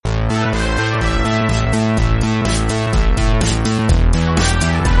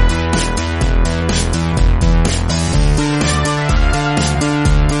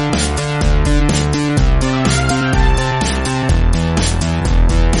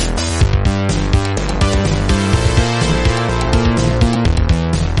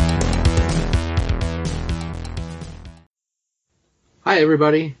Hi,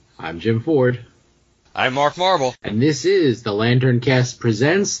 everybody. I'm Jim Ford. I'm Mark Marble. And this is the LanternCast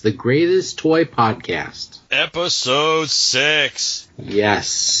Presents the Greatest Toy Podcast. Episode 6.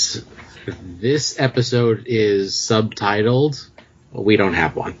 Yes. This episode is subtitled... Well, we don't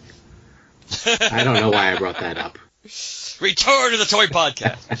have one. I don't know why I brought that up. Return to the Toy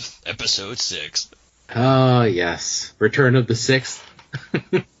Podcast. Episode 6. Oh, yes. Return of the Sixth.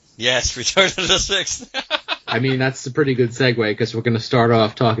 Yes, Return of the Sixth. I mean, that's a pretty good segue because we're going to start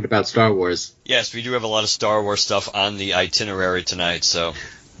off talking about Star Wars. Yes, we do have a lot of Star Wars stuff on the itinerary tonight, so...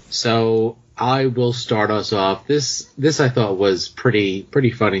 So, I will start us off. This I thought was pretty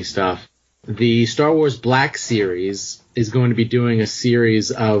funny stuff. The Star Wars Black Series is going to be doing a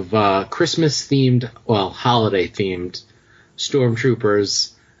series of Christmas-themed, well, holiday-themed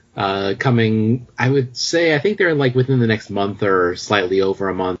Stormtroopers coming, I would say, I think they're like within the next month or slightly over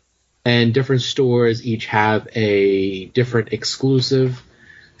a month. And different stores each have a different exclusive,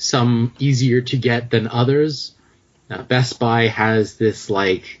 some easier to get than others. Best Buy has this,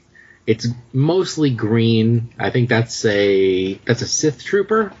 like, it's mostly green. I think that's a Sith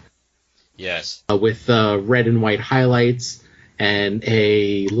Trooper. Yes. With red and white highlights and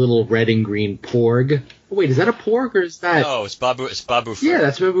a little red and green Porg. Oh, wait, is that a Porg or is that... No, it's Babu Frick. Yeah,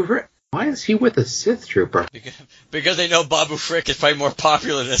 that's Babu Frick. Why is he with a Sith Trooper? Because they know Babu Frick is probably more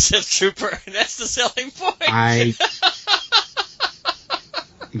popular than a Sith Trooper, and that's the selling point.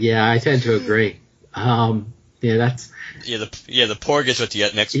 Yeah, I tend to agree. Yeah, that's... the Porg is what you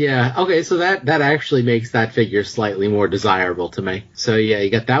get next. Yeah, okay, so that actually makes that figure slightly more desirable to me. So yeah, you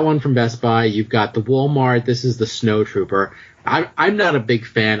got that one from Best Buy. You've got the Walmart. This is the Snow Trooper. I'm not a big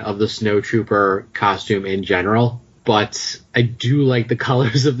fan of the Snow Trooper costume in general, but I do like the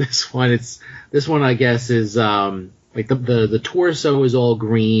colors of this one. This one, I guess, is like the torso is all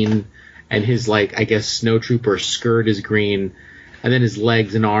green, and his, like, I guess, Snow Trooper skirt is green, and then his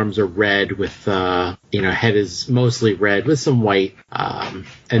legs and arms are red with head is mostly red with some white,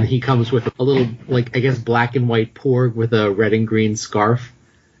 and he comes with a little, like, I guess, black and white Porg with a red and green scarf.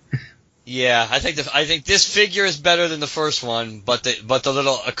 Yeah, I think this figure is better than the first one, but the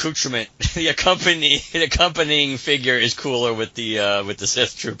little accoutrement, the accompanying figure is cooler with the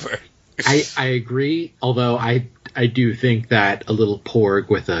Sith Trooper. I agree, although I do think that a little Porg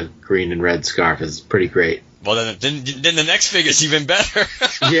with a green and red scarf is pretty great. Well, then the next figure is even better.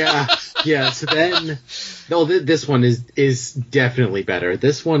 Yeah. So then, this one is definitely better.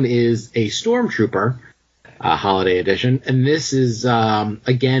 This one is a Stormtrooper. Holiday edition, and this is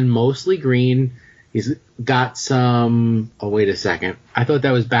again mostly green. He's got some... Oh, wait a second. I thought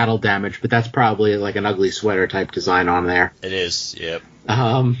that was battle damage, but that's probably like an ugly sweater type design on there. It is, yep.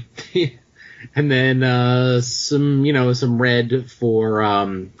 And then some red for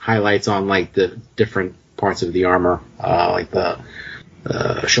highlights on, like, the different parts of the armor, like the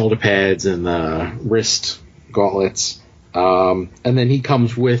shoulder pads and the wrist gauntlets. And then he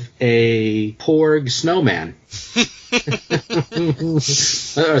comes with a Porg snowman.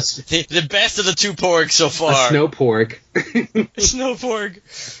 The best of the two Porgs so far. A snow Porg. Snow Porg.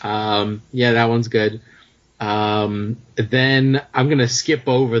 Yeah, that one's good. Then I'm going to skip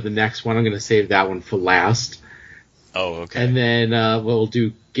over the next one. I'm going to save that one for last. Oh, okay. And then we'll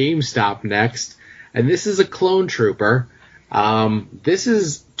do GameStop next. And this is a clone trooper. This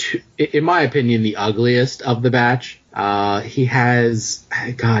is, in my opinion, the ugliest of the batch. He has,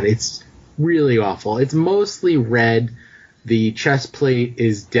 God, it's really awful. It's mostly red. The chest plate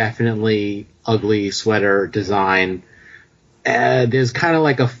is definitely ugly sweater design. There's kind of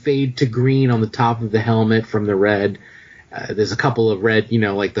like a fade to green on the top of the helmet from the red. There's a couple of red,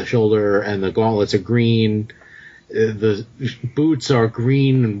 like the shoulder and the gauntlets are green. The boots are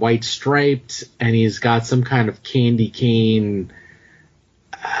green and white striped, and he's got some kind of candy cane.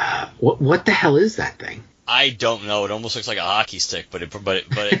 What the hell is that thing? I don't know. It almost looks like a hockey stick, but it's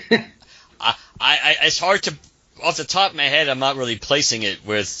hard to, off the top of my head, I'm not really placing it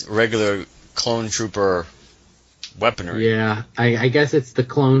with regular clone trooper weaponry. Yeah, I guess it's the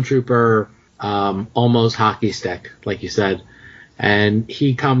clone trooper almost hockey stick, like you said. And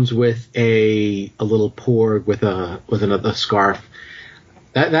he comes with a little Porg with another scarf.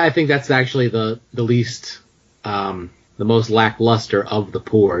 That I think that's actually the least the most lackluster of the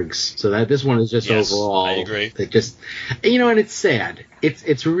Porgs. So that this one is just overall. I agree. It just, and it's sad.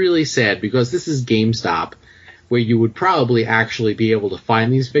 It's really sad because this is GameStop, where you would probably actually be able to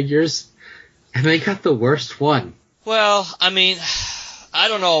find these figures, and they got the worst one. Well, I mean, I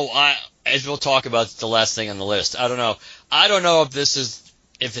don't know. As we'll talk about the last thing on the list, I don't know. I don't know if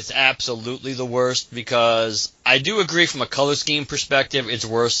it's absolutely the worst, because I do agree from a color scheme perspective, it's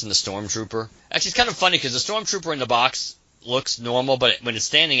worse than the Stormtrooper. Actually, it's kind of funny because the Stormtrooper in the box looks normal, but when it's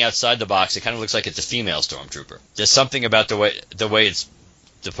standing outside the box, it kind of looks like it's a female stormtrooper. There's something about the way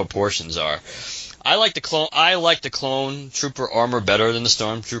the proportions are. I like the clone trooper armor better than the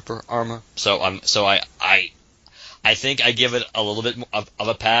stormtrooper armor. So I think I give it a little bit of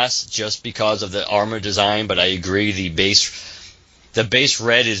a pass just because of the armor design, but I agree the base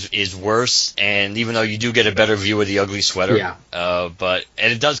red is worse, and even though you do get a better view of the ugly sweater, but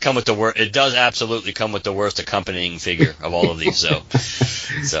it does come with it does absolutely come with the worst accompanying figure of all of these.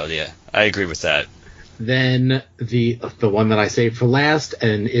 So yeah, I agree with that. Then the one that I saved for last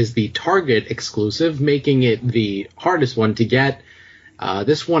and is the Target exclusive, making it the hardest one to get.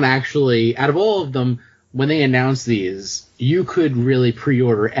 This one actually, out of all of them, when they announced these, you could really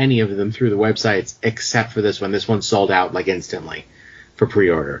pre-order any of them through the websites except for this one. This one sold out like instantly for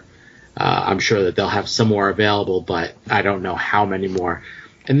pre-order. I'm sure that they'll have some more available, but I don't know how many more.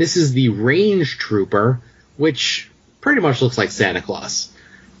 And this is the Range Trooper, which pretty much looks like Santa Claus.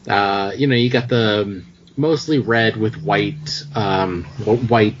 You got the mostly red with white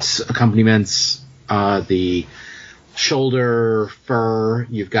accompaniments, the shoulder fur.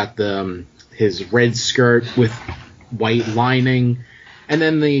 You've got his red skirt with white lining, and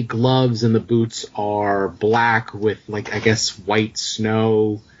then the gloves and the boots are black with, like, I guess white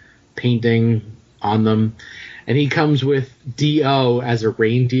snow painting on them. And he comes with D.O. as a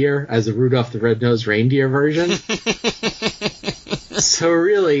reindeer, as a Rudolph the Red-Nosed Reindeer version. So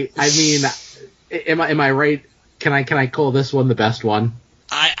really, I mean, am I right? Can I call this one the best one?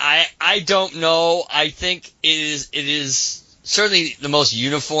 I don't know. I think it is certainly the most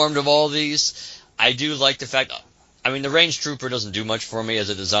uniformed of all these. I do like the fact. I mean, the Range Trooper doesn't do much for me as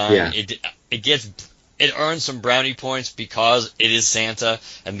a design. Yeah. It earns some brownie points because it is Santa,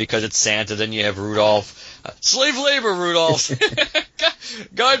 and because it's Santa, then you have Rudolph. Slave labor, Rudolph.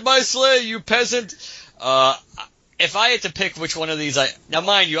 Guard my sleigh, you peasant. If I had to pick which one of these, now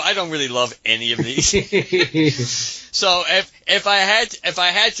mind you, I don't really love any of these. So if I had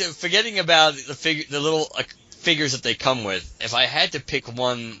to, forgetting about the little figures that they come with, if I had to pick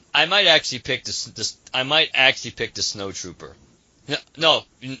one, I might actually pick the Snow Trooper. No,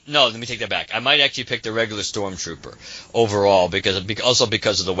 let me take that back. I might actually pick the regular Stormtrooper overall because of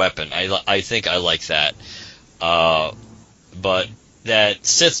the weapon. I think I like that. But that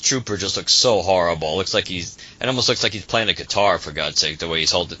Sith Trooper just looks so horrible. It almost looks like he's playing a guitar, for God's sake, the way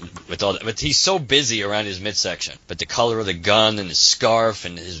he's holding with all that. But he's so busy around his midsection. But the color of the gun and his scarf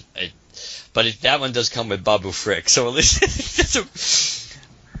and that one does come with Babu Frick. So at least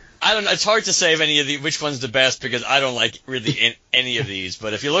I don't know. It's hard to say which one's the best because I don't like really any of these.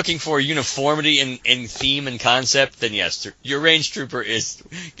 But if you're looking for uniformity in theme and concept, then yes, your Range Trooper gets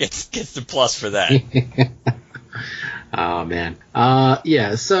the plus for that. Oh man,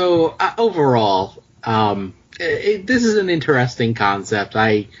 yeah. So overall, this is an interesting concept.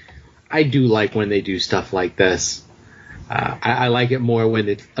 I do like when they do stuff like this. I like it more when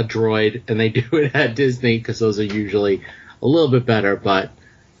it's a droid and they do it at Disney because those are usually a little bit better. But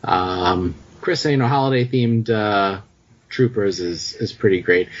Chris, holiday themed troopers is pretty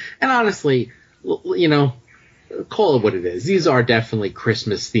great. And honestly, call it what it is. These are definitely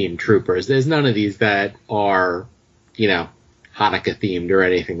Christmas themed troopers. There's none of these that are, Hanukkah themed or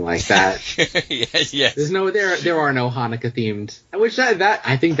anything like that. yes. There are no Hanukkah themed. Which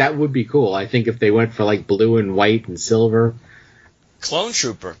I think that would be cool. I think if they went for like blue and white and silver. Clone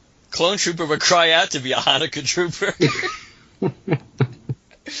Trooper would cry out to be a Hanukkah trooper.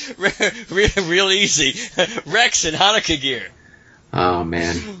 Real easy. Rex in Hanukkah gear. Oh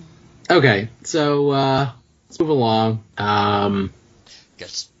man. Okay, so let's move along. Got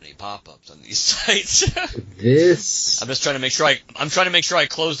so many pop-ups on these sites. This. I'm just trying to make sure I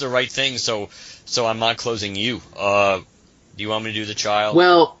close the right thing, so I'm not closing you. Do you want me to do the child?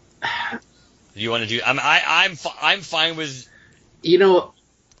 Well, do you want to do? I'm fine with.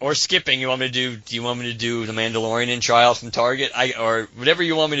 Or skipping. Do you want me to do the Mandalorian and child from Target? Or whatever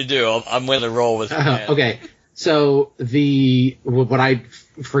you want me to do. I'm willing to roll with. Okay. So what I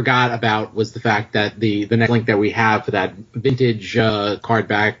forgot about was the fact that the next link that we have for that vintage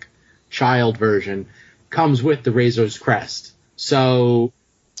cardback child version comes with the Razor's Crest. So.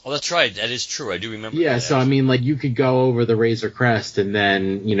 Oh, that's right. That is true. I do remember. Yeah. That, so I mean, like you could go over the Razor Crest and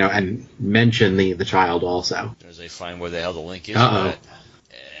then and mention the child also. As they find where the hell the link is.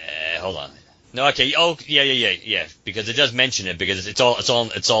 Hold on. No. Okay. Oh. Yeah. Because it does mention it because it's all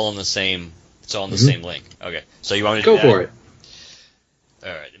on the same. It's all on the same link. Okay. So you want me to go for it? All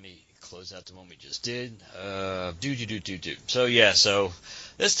right. Let me close out the one we just did. Do. So yeah. So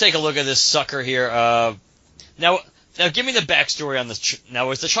let's take a look at this sucker here. Now give me the backstory on this. Now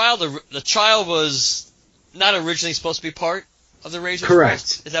was the child was not originally supposed to be part of the Razor Correct.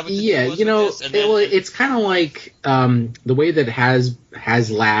 Crest? Is that what the yeah, deal was you know, with this? And then, it's kind of like the way that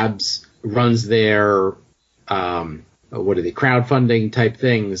has Labs runs their what are they, crowdfunding type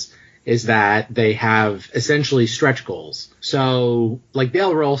things, is that they have essentially stretch goals. So, like,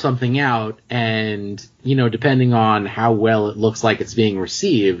 they'll roll something out, and, you know, depending on how well it looks like it's being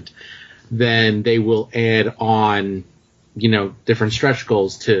received, then they will add on, you know, different stretch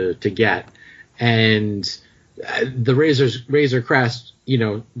goals to get. And the Razor Crest, you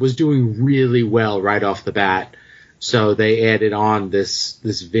know, was doing really well right off the bat. So they added on this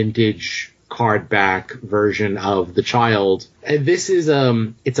vintage card back version of the child. And this is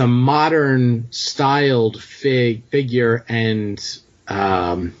it's a modern styled figure, and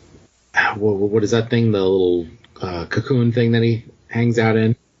what is that thing, the little cocoon thing that he hangs out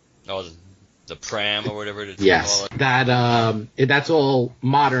in? Oh, the pram or whatever it is. Yes, that's all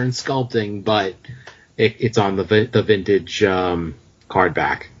modern sculpting, but it's on the vintage card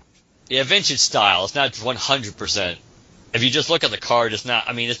back. Yeah, vintage style. It's not 100%. If you just look at the card, it's not.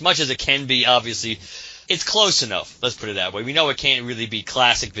 I mean, as much as it can be, obviously, it's close enough. Let's put it that way. We know it can't really be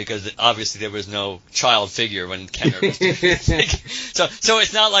classic because obviously there was no child figure when Kenner was so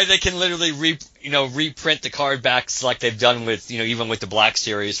it's not like they can literally reprint the card backs like they've done with, you know, even with the Black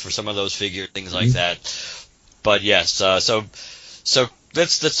Series for some of those figures, things like that. But yes, so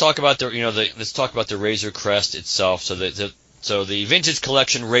let's talk about the Razor Crest itself. So the Vintage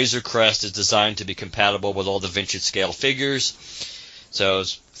Collection Razor Crest is designed to be compatible with all the vintage scale figures. So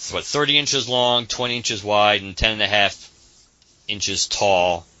it's 30 inches long, 20 inches wide, and 10.5 inches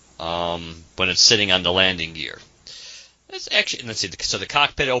tall when it's sitting on the landing gear. Let's see. So the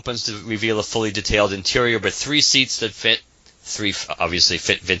cockpit opens to reveal a fully detailed interior, but 3 seats that fit. 3 obviously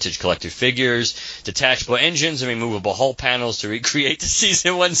fit vintage collector figures, detachable engines, and removable hull panels to recreate the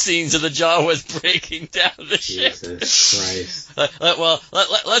season 1 scenes of the Jawas breaking down the ship. Jesus Christ. Well,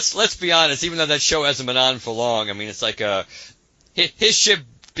 let's be honest. Even though that show hasn't been on for long, I mean, it's like his ship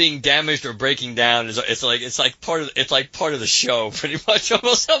being damaged or breaking down it's like part of the show pretty much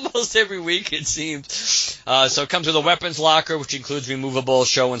almost every week, it seems. So it comes with a weapons locker, which includes removable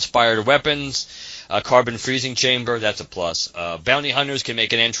show inspired weapons. A carbon freezing chamber, that's a plus. Bounty hunters can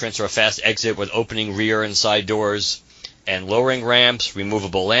make an entrance or a fast exit with opening rear and side doors and lowering ramps,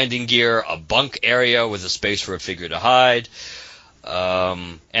 removable landing gear, a bunk area with a space for a figure to hide.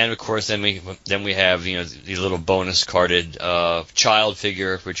 And of course, then we have, you know, the little bonus carded child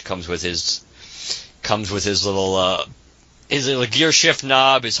figure, which comes with his little gear shift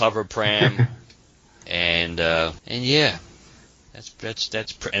knob, his hover pram, and yeah.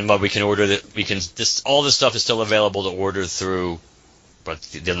 And what we can order all this stuff is still available to order through, but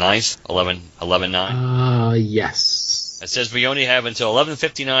the 9th, 11/9. Yes. It says we only have until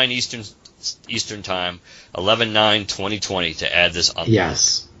 11:59 Eastern time, 11/9/2020 to add this on.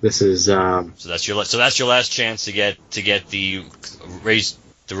 Yes, this is. So that's your last chance to get the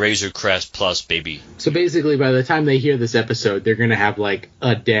Razor Crest Plus, baby. So basically, by the time they hear this episode, they're gonna have like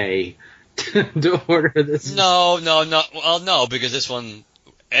a day to order this. No. Well, no, because this one,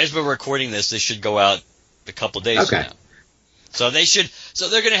 as we're recording this should go out a couple days from now. So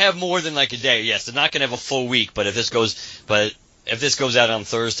they're going to have more than like a day. Yes, they're not going to have a full week, but if this goes out on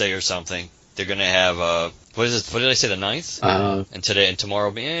Thursday or something, they're going to have what did I say, the 9th? And today and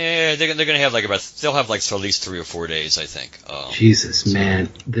tomorrow, they're going to have they'll have like for at least 3 or 4 days, I think. Jesus, man.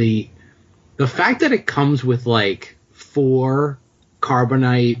 The fact that it comes with like 4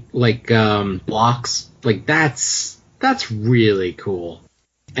 carbonite blocks, like that's really cool.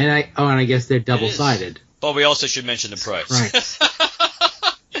 And I guess they're double-sided. But we also should mention the price. Right.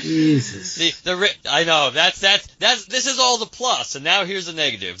 Jesus. I know that's this is all the plus, and now here's the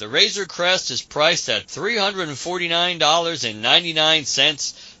negative. The Razor Crest is priced at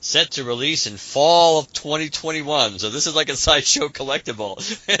 $349.99, set to release in fall of 2021. So this is like a sideshow collectible.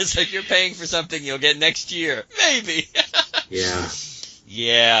 It's like you're paying for something you'll get next year, maybe. Yeah.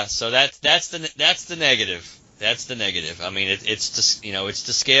 Yeah. So that's the negative. That's the negative. I mean, it's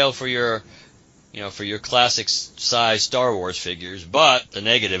the scale for your classic size Star Wars figures, but the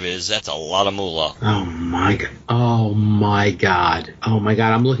negative is that's a lot of moolah. Oh my god.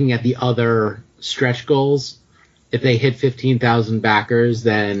 I'm looking at the other stretch goals. If they hit 15,000 backers,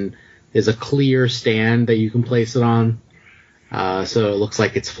 then there's a clear stand that you can place it on. So it looks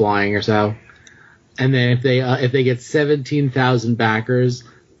like it's flying or so. And then if they get 17,000 backers,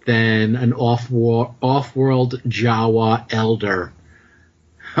 then an off-world Jawa Elder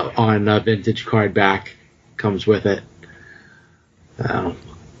on a vintage card back comes with it.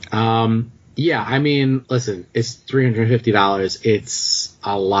 Yeah, I mean, listen, it's $350. It's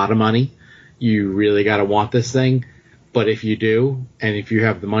a lot of money. you really got to want this thing. But if you do, and if you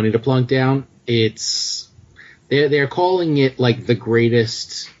have the money to plunk down, they're calling it like the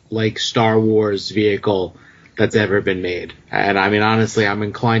greatest like Star Wars vehicle that's ever been made. And I mean, honestly, I'm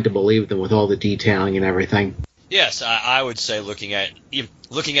inclined to believe them with all the detailing and everything. Yes, I would say looking at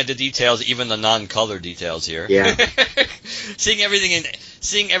the details, even the non-color details here. Yeah. seeing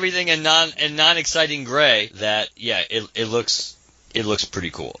everything in non-exciting gray. That it looks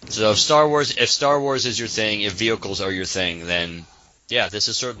pretty cool. So if Star Wars is your thing, if vehicles are your thing, then this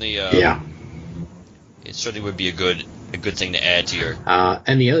is certainly it certainly would be a good thing to add to your.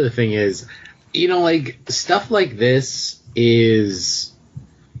 And the other thing is, like stuff like this it's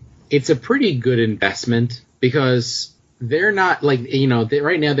a pretty good investment. Because they're not like,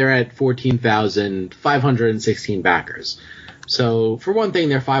 right now they're at 14,516 backers. So for one thing,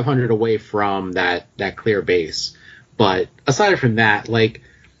 they're 500 away from that clear base. But aside from that, like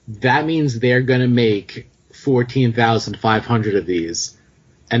that means they're going to make 14,500 of these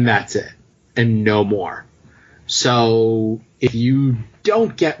and that's it. And no more. So if you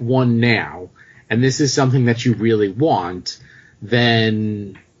don't get one now, and this is something that you really want,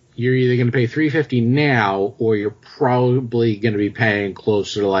 then you're either going to pay $350 now, or you're probably going to be paying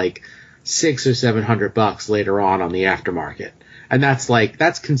closer to like $600 or $700 later on the aftermarket. And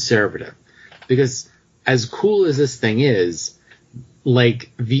that's conservative, because as cool as this thing is,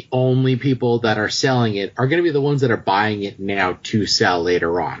 like the only people that are selling it are going to be the ones that are buying it now to sell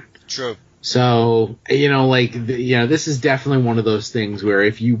later on. True. So, this is definitely one of those things where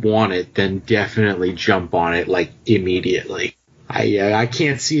if you want it, then definitely jump on it like immediately. I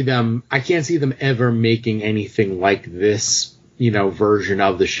can't see them ever making anything like this, version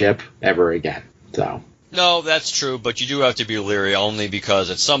of the ship ever again. So. No, that's true, but you do have to be leery only because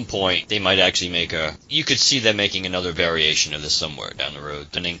at some point they might actually you could see them making another variation of this somewhere down the road,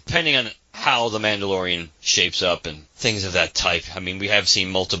 depending on how the Mandalorian shapes up and things of that type. I mean, we have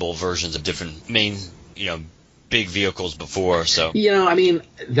seen multiple versions of different main, big vehicles before, so.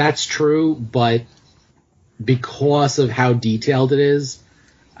 That's true, but because of how detailed it is,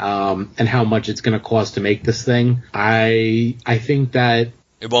 and how much it's going to cost to make this thing, I think that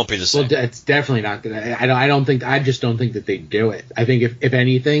it won't be the same. Well, it's definitely not going to. I just don't think that they'd do it. I think if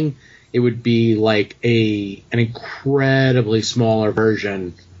anything, it would be like an incredibly smaller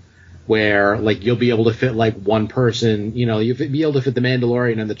version where like you'll be able to fit like one person, you'll be able to fit the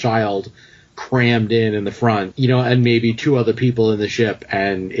Mandalorian and the child crammed in the front, and maybe two other people in the ship,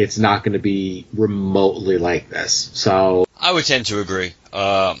 and it's not going to be remotely like this. So I would tend to agree.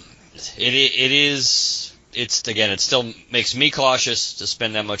 It still makes me cautious to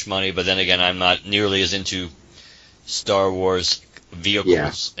spend that much money, but then again, I'm not nearly as into Star Wars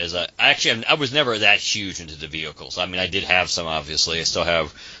vehicles as I was never that huge into the vehicles. I mean, I did have some, obviously. I still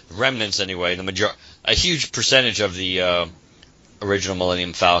have remnants anyway. A huge percentage of the original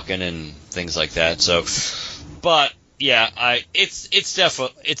Millennium Falcon and things like that. So, but yeah, it's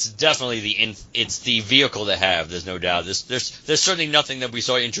definitely the vehicle to have. There's no doubt. There's certainly nothing that we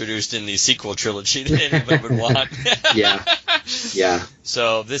saw introduced in the sequel trilogy that anybody would want. Yeah.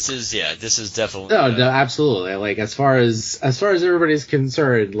 So this is definitely no, absolutely. Like as far as everybody's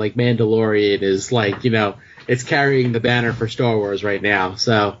concerned, like Mandalorian is like it's carrying the banner for Star Wars right now.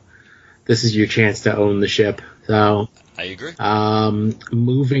 So this is your chance to own the ship. So I agree.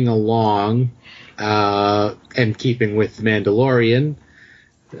 Moving along. And keeping with Mandalorian,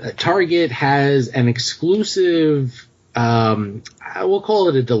 Target has an exclusive, we'll call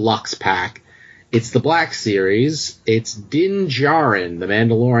it a deluxe pack. It's the Black Series. It's Din Djarin, the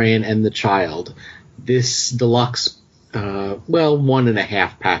Mandalorian, and the child. This deluxe,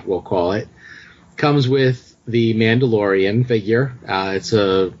 1.5 pack, we'll call it, comes with the Mandalorian figure. It's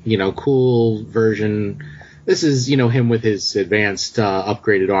a, cool version. This is, him with his advanced,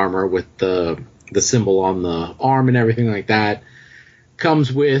 upgraded armor with the symbol on the arm and everything like that.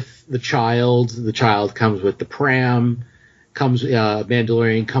 Comes with the child. The child comes with the pram.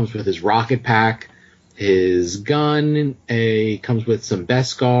 Mandalorian comes with his rocket pack, his gun. Comes with some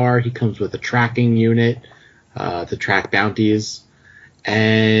Beskar. He comes with a tracking unit to track bounties.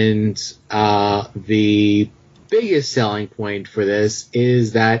 And the biggest selling point for this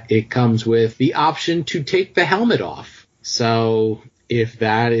is that it comes with the option to take the helmet off. So if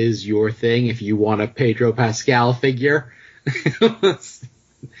that is your thing, if you want a Pedro Pascal figure,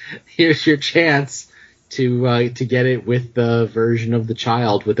 here's your chance to get it with the version of the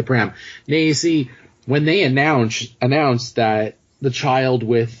child with the pram. Now you see, when they announced that the child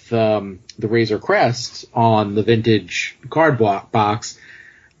with the Razor Crest on the vintage card box,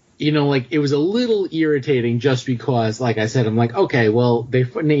 it was a little irritating just because, like I said, I'm like, okay, well,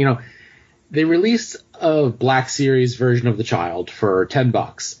 they released a Black Series version of the Child for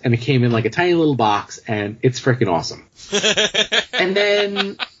 $10, and it came in like a tiny little box, and it's freaking awesome. And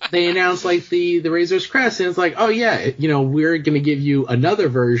then they announced like the Razor's Crest, and it's like, oh yeah, we're gonna give you another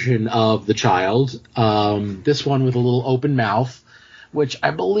version of the Child, this one with a little open mouth, which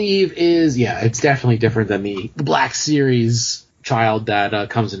I believe is, it's definitely different than the Black Series Child that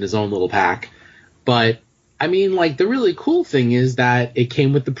comes in his own little pack. But I mean, like, the really cool thing is that it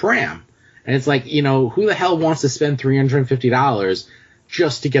came with the pram. And it's like, who the hell wants to spend $350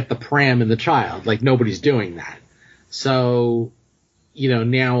 just to get the pram and the Child? Like, nobody's doing that. So,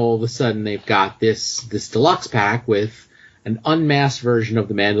 now all of a sudden they've got this deluxe pack with an unmasked version of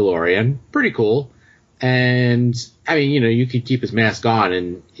the Mandalorian. Pretty cool. And, I mean, you could keep his mask on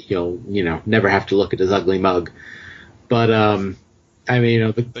and you'll, never have to look at his ugly mug. But, I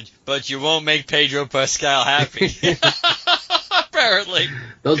mean, but you won't make Pedro Pascal happy. Apparently.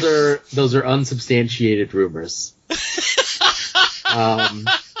 Those are unsubstantiated rumors.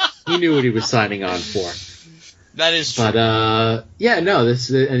 He knew what he was signing on for. That is true. But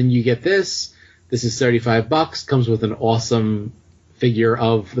and you get this. This is $35. Comes with an awesome figure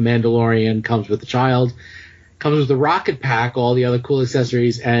of the Mandalorian. Comes with the Child. Comes with the rocket pack, all the other cool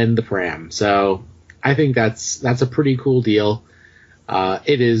accessories, and the pram. So I think that's a pretty cool deal.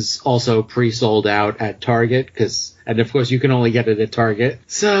 It is also pre-sold out at Target, and of course you can only get it at Target.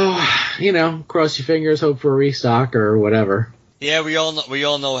 So, cross your fingers, hope for a restock or whatever. Yeah, we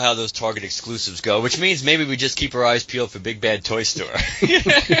all know how those Target exclusives go, which means maybe we just keep our eyes peeled for Big Bad Toy Store.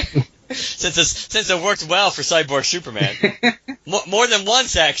 Since it worked well for Cyborg Superman. More than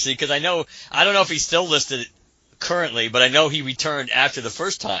once, actually, because I don't know if he's still listed currently, but I know he returned after the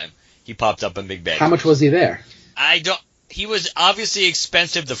first time he popped up in Big Bad. How much was he there? He was obviously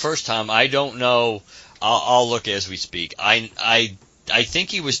expensive the first time. I don't know. I'll look as we speak. I think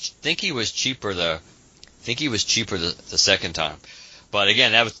he was cheaper the second time. But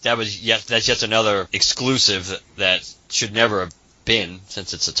again, that's just another exclusive that should never have been,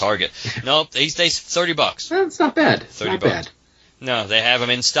 since it's a Target. No, they $30. That's not bad. $30. No, they have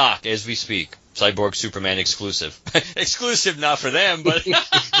them in stock as we speak. Cyborg Superman exclusive. Exclusive not for them, but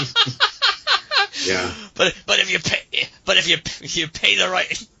yeah. But if you pay the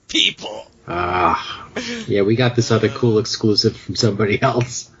right people. Yeah, we got this other cool exclusive from somebody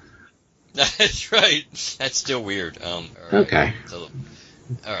else. That's right. That's still weird. All right. Okay. So,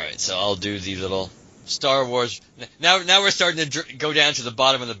 all right. So I'll do the little Star Wars. Now we're starting to go down to the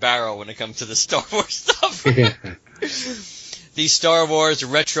bottom of the barrel when it comes to the Star Wars stuff. The Star Wars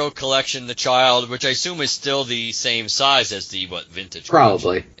Retro Collection, the Child, which I assume is still the same size as the vintage.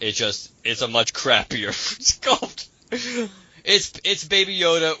 Probably. Collection. It's a much crappier sculpt. It's Baby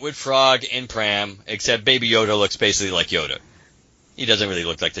Yoda with Frog and Pram, except Baby Yoda looks basically like Yoda. He doesn't really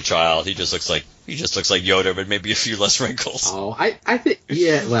look like the Child. He just looks like Yoda, but maybe a few less wrinkles. Oh, I think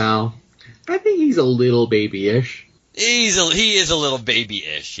I think he's a little babyish. He is a little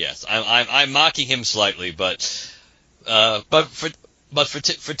babyish. Yes, I'm mocking him slightly, but for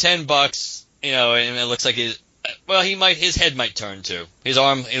 $10, and it looks like his head might turn too. His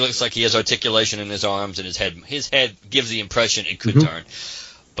arm, it looks like he has articulation in his arms, and his head gives the impression it could turn.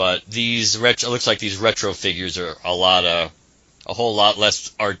 But it looks like these retro figures are a whole lot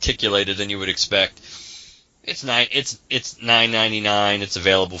less articulated than you would expect. It's $9.99. It's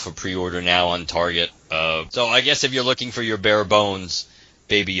available for pre-order now on Target. So I guess if you're looking for your bare bones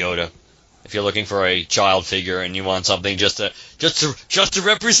Baby Yoda, if you're looking for a child figure and you want something just to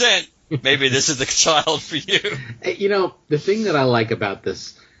represent, maybe this is the Child for you. The thing that I like about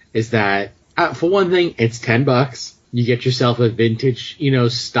this is that, for one thing, it's $10. You get yourself a vintage,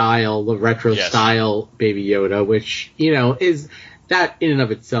 style, the retro style Baby Yoda, which, is that in and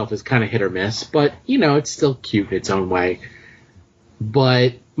of itself is kind of hit or miss, but, it's still cute in its own way.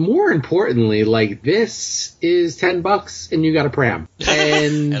 But more importantly, like, this is $10 and you got a pram.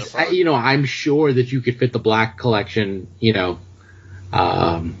 And, I'm sure that you could fit the Black Collection,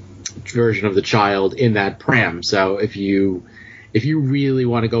 version of the Child in that pram. So if you really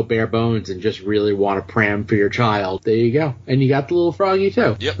want to go bare bones and just really want a pram for your Child, there you go. And you got the little froggy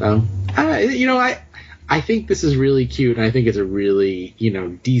too. Yep. So, I think this is really cute, and I think it's a really,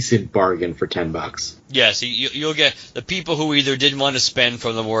 decent bargain for $10. Yes, you'll get the people who either didn't want to spend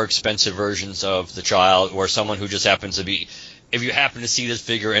for the more expensive versions of the Child, or someone who just happens to be, if you happen to see this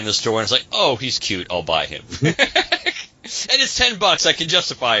figure in the store and it's like, oh, he's cute, I'll buy him. And it's $10, I can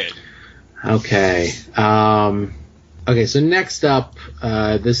justify it. Okay. Okay, so next up,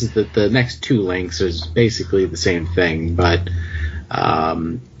 this is the next two links is basically the same thing, but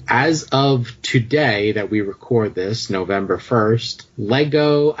as of today that we record this, November 1st,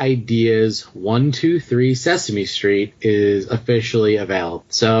 Lego Ideas 123 Sesame Street is officially available.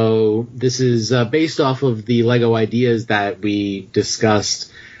 So this is based off of the Lego Ideas that we discussed.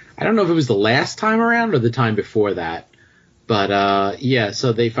 I don't know if it was the last time around or the time before that. But yeah,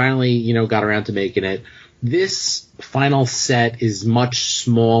 so they finally, got around to making it. This final set is much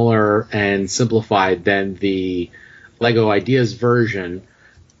smaller and simplified than the Lego Ideas version.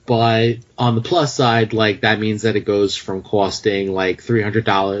 But on the plus side, like, that means that it goes from costing like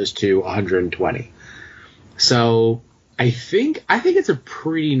 $300 to $120. So I think it's a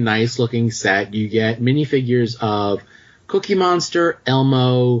pretty nice looking set. You get minifigures of Cookie Monster,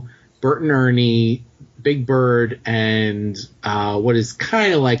 Elmo, Bert and Ernie, Big Bird, and what is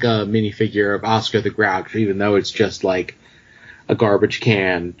kind of like a minifigure of Oscar the Grouch, even though it's just like a garbage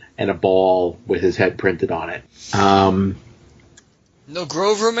can and a ball with his head printed on it. No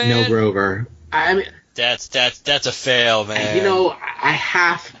Grover, man? No Grover. I mean, that's a fail, man. I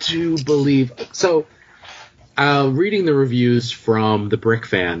have to believe. So, reading the reviews from the Brick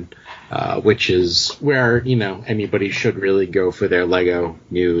Fan, which is where, anybody should really go for their Lego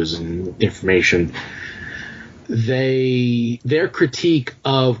news and information. Their critique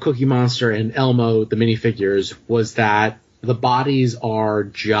of Cookie Monster and Elmo, the minifigures, was that the bodies are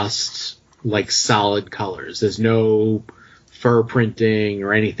just like solid colors. There's no fur printing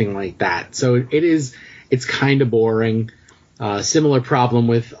or anything like that. So it's kind of boring. Similar problem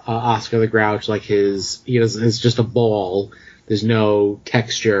with Oscar the Grouch, like it's just a ball. There's no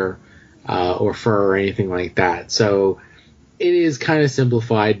texture or fur or anything like that. So it is kind of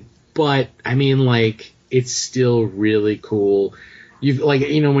simplified, but I mean, like, it's still really cool. You've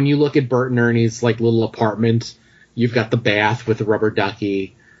when you look at Bert and Ernie's like little apartment, you've got the bath with the rubber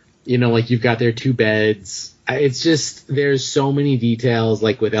ducky. You've got their two beds. It's just, there's so many details,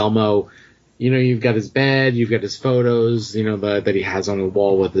 like with Elmo, you've got his bed, you've got his photos, that he has on the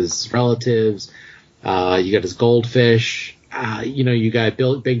wall with his relatives. You got his goldfish. You got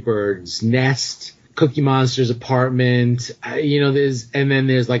Big Bird's nest, Cookie Monster's apartment.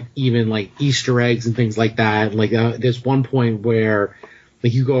 There's like even like Easter eggs and things like that. Like there's one point where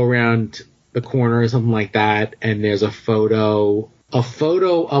like you go around the corner or something like that, and there's a photo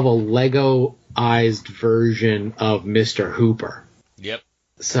of a Lego-ized version of Mr. Hooper. Yep.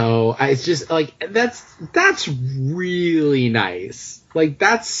 So it's just like that's really nice. Like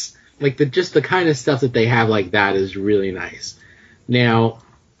that's like the kind of stuff that they have like that is really nice. Now,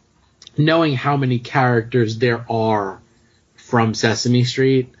 knowing how many characters there are from Sesame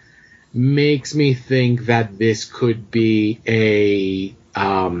Street makes me think that this could be a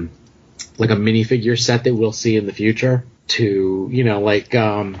like a minifigure set that we'll see in the future. To,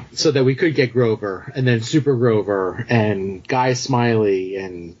 so that we could get Grover and then Super Grover and Guy Smiley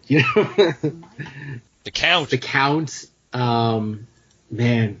and, the Count.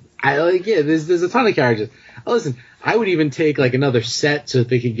 Man, there's a ton of characters. Listen, I would even take like another set so that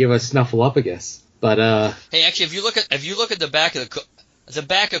they could give us Snuffleupagus. But hey, actually, if you look at the back of the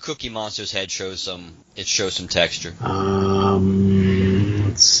back of Cookie Monster's head shows some texture.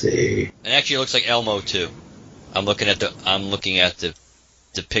 Let's see. And actually, it looks like Elmo too. I'm looking at the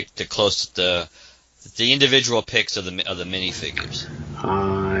individual pics of the minifigures.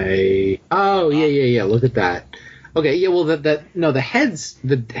 Yeah. Look at that. Okay, yeah. Well, the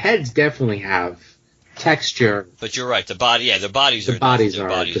heads definitely have texture. But you're right. The bodies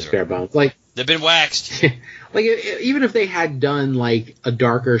are just bare bones. Like they've been waxed. Like even if they had done like a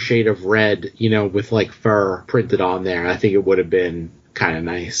darker shade of red, with like fur printed on there, I think it would have been kind of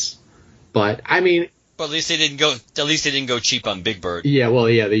nice. But I mean. Well, at least they didn't go cheap on Big Bird. Yeah, well,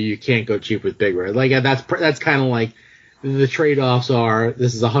 yeah, you can't go cheap with Big Bird. Like that's kind of like the trade-offs are.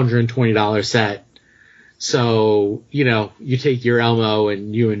 This is a $120 set, so you take your Elmo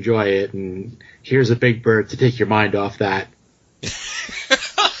and you enjoy it, and here's a Big Bird to take your mind off that.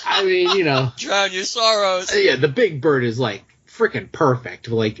 I mean, drown your sorrows. Yeah, the Big Bird is like freaking perfect.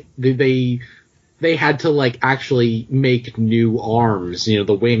 Like they had to like actually make new arms, the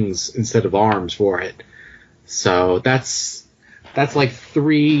wings instead of arms for it. So that's like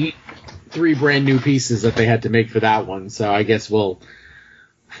three brand new pieces that they had to make for that one. So I guess we'll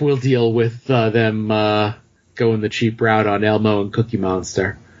deal with them going the cheap route on Elmo and Cookie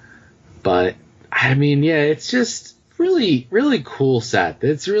Monster. But I mean, yeah, it's just really, really cool set.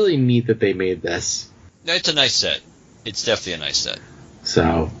 It's really neat that they made this. It's a nice set. It's definitely a nice set.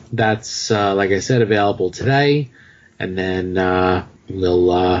 So that's, like I said, available today. And then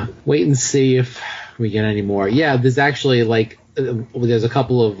we'll wait and see if we get any more. Yeah, there's actually, like, there's a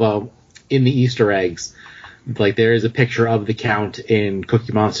couple of, in the Easter eggs, Like, there is a picture of the Count in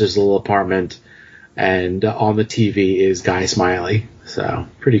Cookie Monster's little apartment, and on the TV is Guy Smiley. So,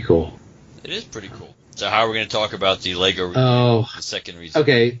 pretty cool. It is pretty cool. So how are we going to talk about the Lego review? Oh, the second reason.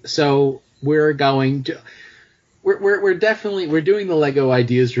 Okay, so we're going to... We're doing the Lego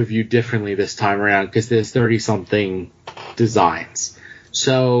Ideas review differently this time around because there's 30-something designs.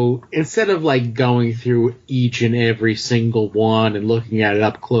 So instead of like going through each and every single one and looking at it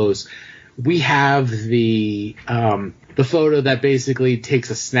up close, we have the photo that basically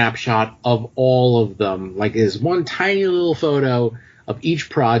takes a snapshot of all of them. Like, is one tiny little photo of each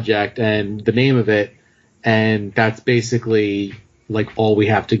project and the name of it, and that's basically like all we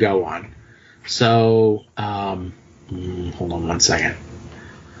have to go on. So, hold on one second.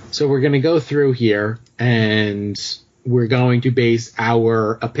 So we're going to go through here, and we're going to base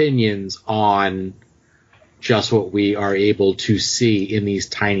our opinions on just what we are able to see in these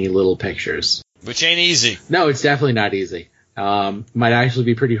tiny little pictures. Which ain't easy. No, it's definitely not easy. Might actually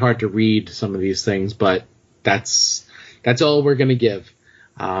be pretty hard to read some of these things, but that's all we're going to give.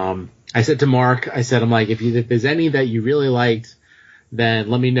 I said to Mark, I'm like, if there's any that you really liked, then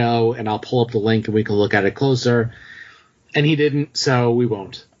let me know, and I'll pull up the link and we can look at it closer. And he didn't, so we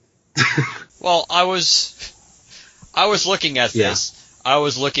won't. Well, I was looking at this. Yeah. I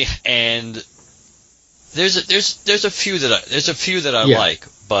was looking, and there's a few that I like,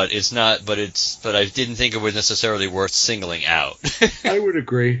 but I didn't think it was necessarily worth singling out. I would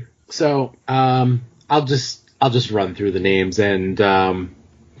agree. So I'll just run through the names and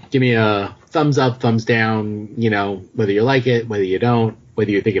give me a thumbs up, thumbs down, whether you like it, whether you don't, whether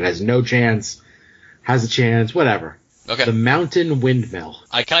you think it has no chance, has a chance, whatever. Okay. The Mountain Windmill.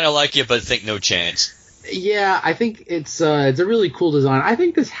 I kind of like it, but think no chance. Yeah, I think it's a really cool design. I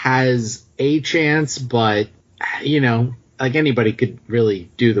think this has a chance, but, like anybody could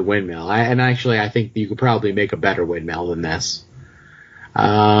really do the windmill. I think you could probably make a better windmill than this.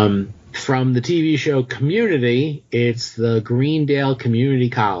 From the TV show Community, it's the Greendale Community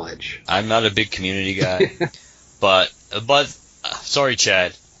College. I'm not a big Community guy, but sorry,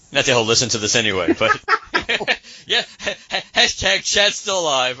 Chad. Not that he'll listen to this anyway, but yeah, hashtag Chad's still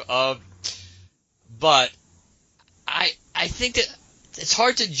alive. But I think that it's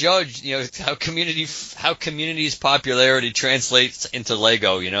hard to judge, how Community's popularity translates into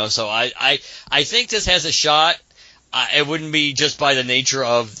Lego, So I think this has a shot. It wouldn't be just by the nature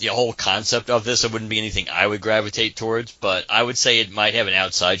of the whole concept of this. It wouldn't be anything I would gravitate towards, but I would say it might have an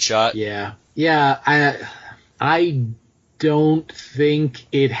outside shot. Yeah. I don't think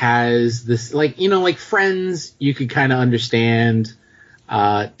it has this, like Friends, you could kind of understand.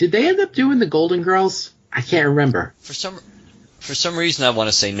 Did they end up doing the Golden Girls? I can't remember. For some reason, I want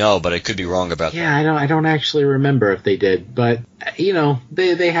to say no, but I could be wrong about that. Yeah, I don't actually remember if they did, but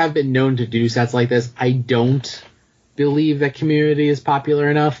they have been known to do sets like this. I don't believe that Community is popular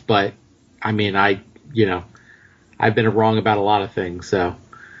enough, but I mean, I've been wrong about a lot of things. So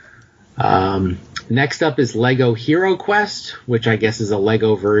next up is Lego Hero Quest, which I guess is a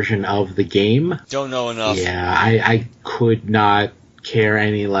Lego version of the game. Don't know enough. Yeah, I could not care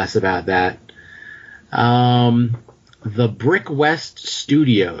any less about that. The Brick West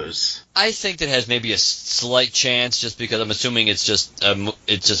Studios. I think that has maybe a slight chance, just because I'm assuming it's just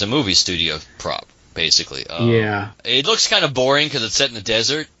a movie studio prop, basically. Yeah. It looks kind of boring because it's set in the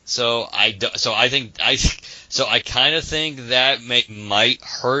desert, so I kind of think that might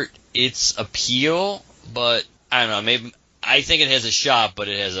hurt its appeal, but I don't know. Maybe I think it has a shot, but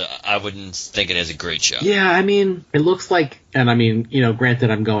I wouldn't think it has a great shot. Yeah, I mean, it looks like, and I mean,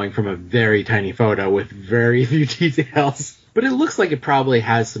 granted, I'm going from a very tiny photo with very few details, but it looks like it probably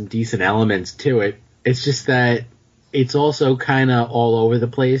has some decent elements to it. It's just that it's also kind of all over the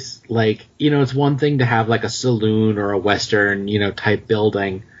place. Like, it's one thing to have like a saloon or a Western, type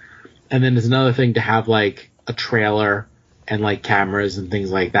building, and then there's another thing to have like a trailer and like cameras and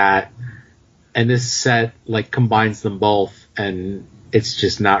things like that. And this set like combines them both, and it's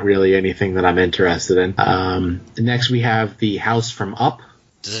just not really anything that I'm interested in. Next we have the House from Up.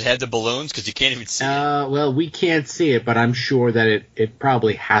 Does it have the balloons? Because you can't even see it. Well, we can't see it, but I'm sure that it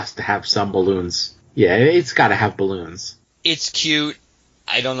probably has to have some balloons. Yeah, it's got to have balloons. It's cute.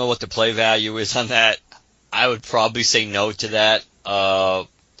 I don't know what the play value is on that. I would probably say no to that.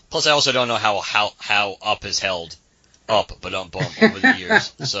 Plus, I also don't know how Up is held up, but over the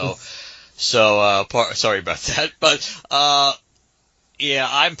years. So sorry about that. But yeah,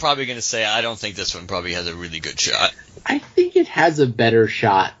 I'm probably going to say I don't think this one probably has a really good shot. I think it has a better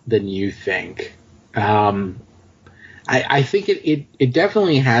shot than you think. I think it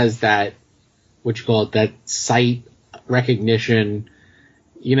definitely has that, that sight recognition.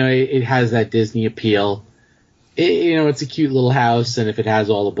 It has that Disney appeal. it's a cute little house, and if it has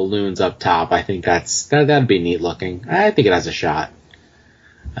all the balloons up top, I think that'd be neat looking. I think it has a shot.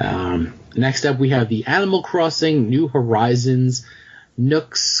 Next up, we have the Animal Crossing New Horizons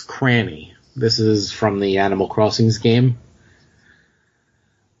Nook's Cranny. This is from the Animal Crossing's game.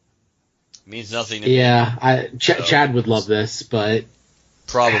 Means nothing to me. Yeah, Chad would love this, but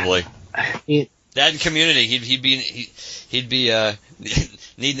probably that in Community, he'd be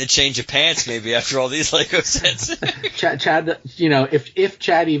needing to change of pants maybe after all these Lego sets. Chad, if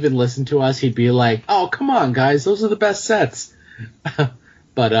Chad even listened to us, he'd be like, "Oh, come on, guys, those are the best sets."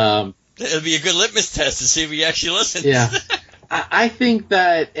 But it'll be a good litmus test to see if he actually listens. Yeah, I think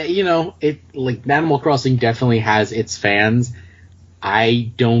that Animal Crossing definitely has its fans.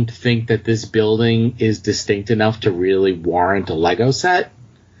 I don't think that this building is distinct enough to really warrant a Lego set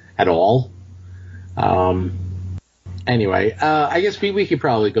at all. Anyway, I guess we could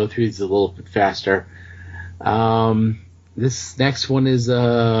probably go through these a little bit faster. This next one is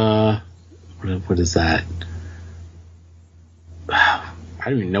what is that? I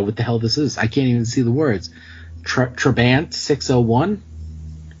don't even know what the hell this is. I can't even see the words. Trabant 601?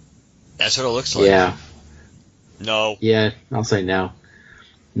 That's what it looks like. Yeah. No. Yeah, I'll say no.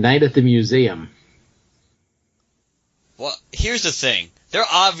 Night at the Museum. Well, here's the thing.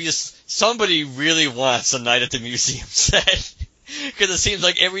 Somebody really wants a Night at the Museum set. Because it seems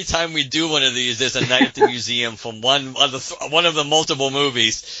like every time we do one of these, there's a Night at the Museum from one of the multiple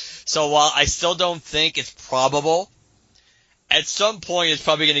movies. So while I still don't think it's probable, at some point it's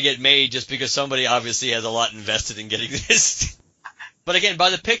probably going to get made just because somebody obviously has a lot invested in getting this. But again, by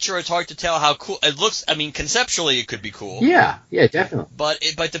the picture, it's hard to tell how cool it looks. I mean, conceptually, it could be cool. Yeah, definitely. But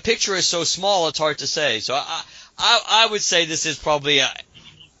the picture is so small, it's hard to say. So I would say this is probably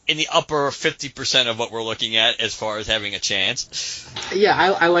in the upper 50% of what we're looking at as far as having a chance. Yeah,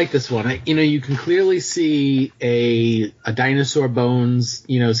 I like this one. You can clearly see a dinosaur bones,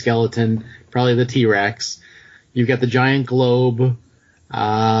 skeleton, probably the T-Rex. You've got the giant globe.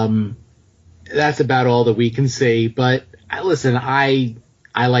 That's about all that we can see, but. Listen, I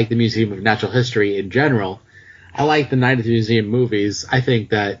like the Museum of Natural History in general. I like the Night at the Museum movies. I think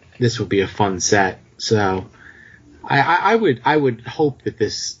that this would be a fun set. So I would hope that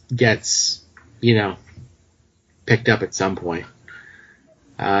this gets, picked up at some point.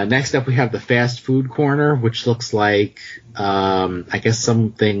 Next up, we have the Fast Food Corner, which looks like, I guess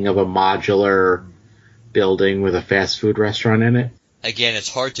something of a modular building with a fast food restaurant in it. Again, it's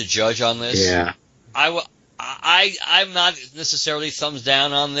hard to judge on this. Yeah. I'm not necessarily thumbs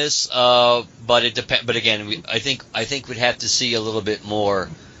down on this, but it depends. But again, I think we'd have to see a little bit more,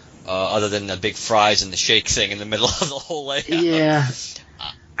 other than the big fries and the shake thing in the middle of the whole layout. Yeah,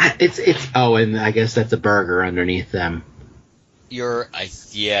 it's. Oh, and I guess that's a burger underneath them. I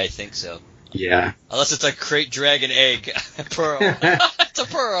think so. Yeah. Unless it's a crate dragon egg pearl. It's a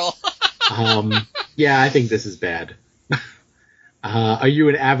pearl. Yeah, I think this is bad. Are you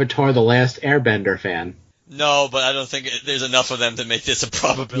an Avatar: The Last Airbender fan? No, but I don't think there's enough of them to make this a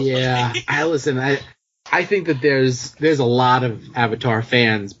probability. Yeah, I think that there's a lot of Avatar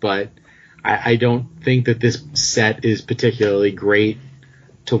fans, but I don't think that this set is particularly great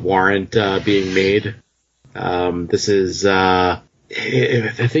to warrant being made. This is, I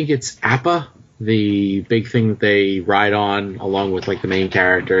think it's Appa, the big thing that they ride on along with the main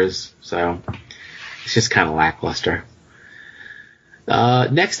characters. So it's just kind of lackluster.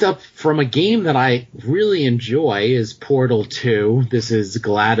 Next up, from a game that I really enjoy, is Portal 2. This is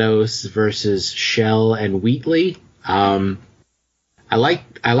GLaDOS versus Shell and Wheatley. I like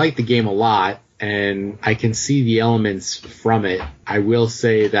the game a lot, and I can see the elements from it. I will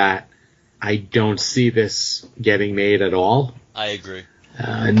say that I don't see this getting made at all. I agree.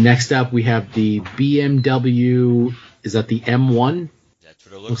 Next up, we have the BMW. Is that the M1? That's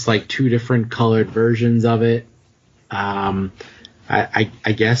what it looks like. Two different colored versions of it.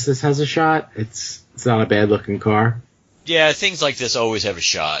 I guess this has a shot. It's not a bad looking car. Yeah, things like this always have a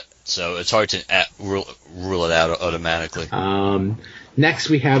shot, so it's hard to rule it out automatically. Next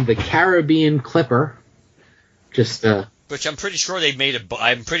we have the Caribbean Clipper. Which I'm pretty sure they made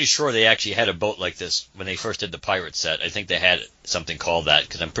I'm pretty sure they actually had a boat like this when they first did the pirate set. I think they had something called that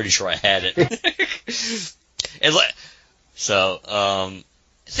because I'm pretty sure I had it.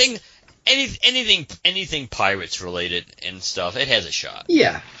 Anything pirates related and stuff, it has a shot.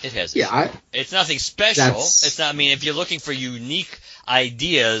 Yeah, it has. It's nothing special. It's not. I mean, if you're looking for unique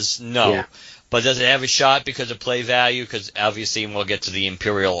ideas, no. Yeah. But does it have a shot because of play value? Because obviously, we'll get to the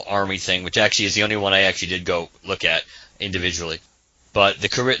Imperial Army thing, which actually is the only one I actually did go look at individually. But the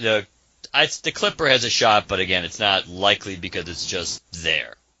Clipper has a shot, but again, it's not likely because it's just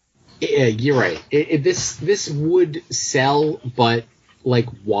there. Yeah, you're right. This would sell, but like,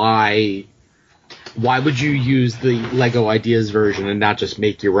 why would you use the Lego Ideas version and not just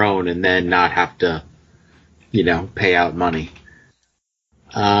make your own and then not have to, pay out money?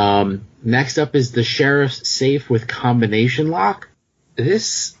 Next up is the Sheriff's Safe with combination lock.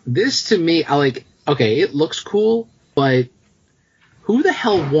 This to me, okay, it looks cool, but who the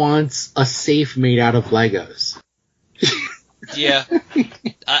hell wants a safe made out of Legos? Yeah,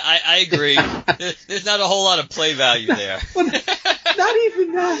 I agree. There's not a whole lot of play value there. Not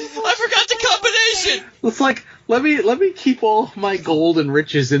even that. I forgot the combination. It's like, let me keep all my gold and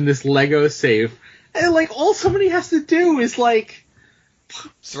riches in this Lego safe, and like all somebody has to do is like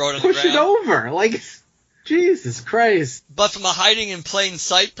throw it on push the ground. It over. Like, Jesus Christ. But from a hiding in plain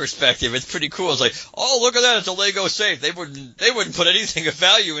sight perspective, it's pretty cool. It's like, oh, look at that, it's a Lego safe. They wouldn't put anything of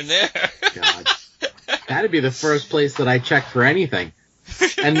value in there. God. That'd be the first place that I check for anything.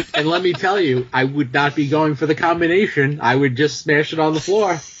 And let me tell you, I would not be going for the combination. I would just smash it on the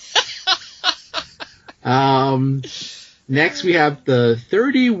floor. Next we have the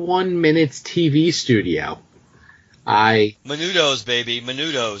 31 Minutes TV Studio. Menudos, baby.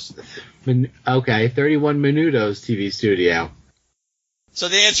 Menudos. Okay, 31 Menudos TV Studio. So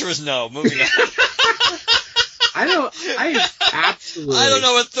the answer is no. Moving on. I don't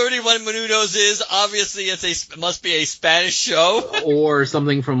know what 31 Menudos is. Obviously, it must be a Spanish show. Or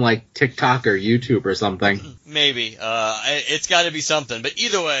something from like TikTok or YouTube or something. Maybe. It's got to be something. But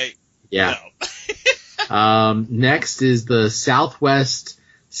either way, yeah. No. Next is the Southwest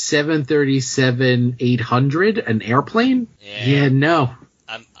 737-800, an airplane. Yeah, no.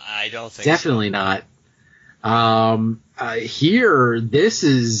 I don't think Definitely not. Here, this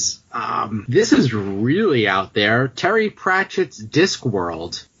is really out there. Terry Pratchett's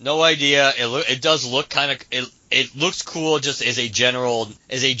Discworld. No idea. It does look kind of. It looks cool just as a general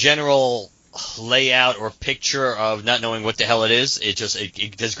layout or picture of not knowing what the hell it is. It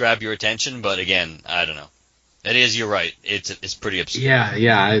does grab your attention, but again, I don't know. It is. You're right. It's pretty obscure.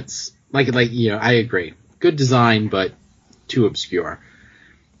 Yeah. It's like I agree. Good design, but too obscure.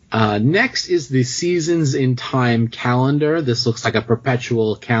 Next is the Seasons in Time calendar. This looks like a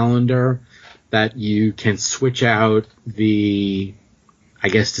perpetual calendar that you can switch out the, I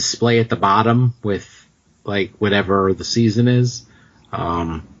guess, display at the bottom with like whatever the season is.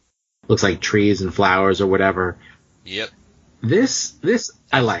 Looks like trees and flowers or whatever. Yep. This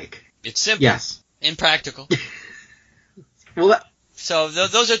I like. It's simple. Yes. Impractical. Well, so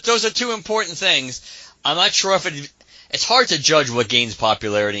those are two important things. I'm not sure if it's hard to judge what gains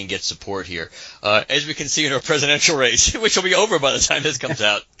popularity and gets support here. As we can see in our presidential race, which will be over by the time this comes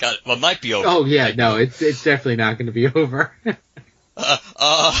out. Well, it might be over. Oh yeah, no, it's definitely not going to be over. But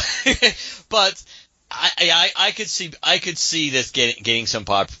I could see this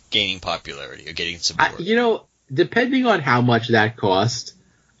gaining popularity or getting support. Depending on how much that cost,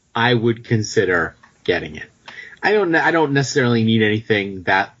 I would consider getting it. I don't necessarily need anything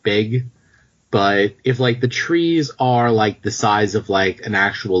that big. But if like the trees are like the size of like an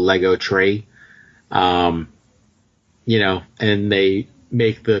actual Lego tree, and they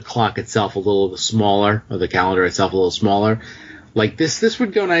make the clock itself a little smaller, or the calendar itself a little smaller, like this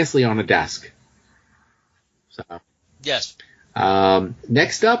would go nicely on a desk. So yes.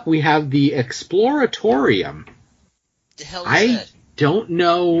 Next up we have the Exploratorium. The hell is that? I don't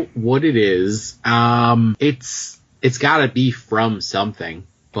know what it is. It's got to be from something,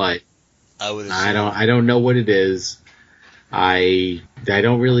 but. I don't know what it is. I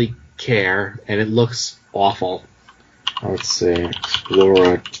don't really care, and it looks awful. Let's see,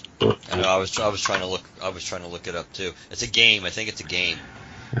 Explorer. I know. I was trying to look it up too. It's a game. I think it's a game.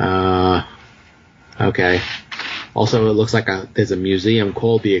 Okay. Also, it looks like there's a museum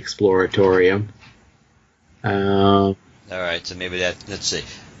called the Exploratorium. All right. So maybe that. Let's see.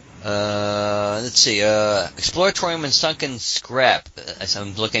 Exploratorium and Sunken Scrap.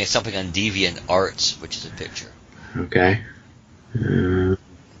 I'm looking at something on Deviant Arts, which is a picture. Okay. I'm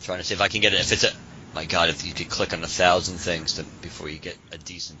trying to see if I can get it. If it's my God, if you could click on 1,000 things before you get a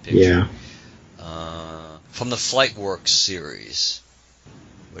decent picture. Yeah. From the Flightworks series,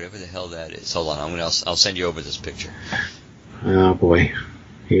 whatever the hell that is. Hold on, I'll send you over this picture. Oh boy,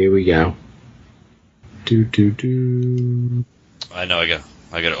 here we go. I know.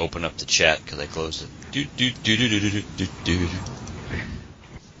 I gotta open up the chat because I closed it.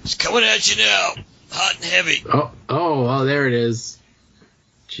 It's coming at you now, hot and heavy. Oh, there it is.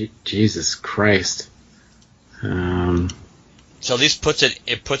 Jesus Christ. So this puts it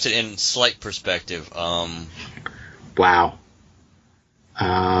in slight perspective. Wow.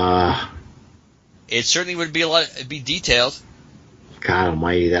 It certainly would be it'd be detailed. God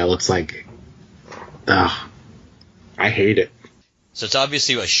almighty, that looks like... Ugh. I hate it. So it's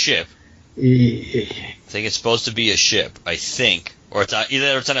obviously a ship. I think it's supposed to be a ship, I think. Or it's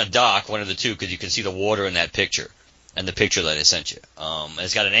either it's on a dock, one of the two, because you can see the water in that picture. And the picture that I sent you. And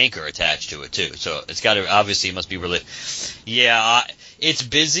it's got an anchor attached to it, too. So it's got to, obviously, it must be really... Yeah, it's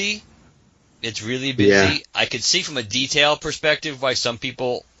busy. It's really busy. Yeah. I could see from a detail perspective why some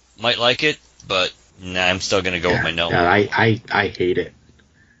people might like it, but nah, I'm still going to go with my no. Yeah, I hate it.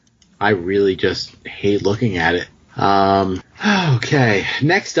 I really just hate looking at it. Okay.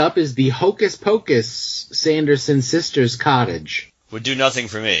 Next up is the Hocus Pocus Sanderson Sisters Cottage. Would do nothing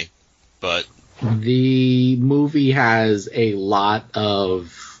for me, but... The movie has a lot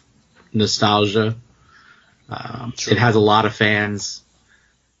of nostalgia. It has a lot of fans.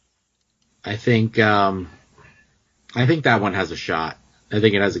 I think that one has a shot. I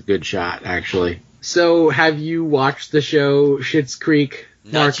think it has a good shot, actually. So, have you watched the show Schitt's Creek,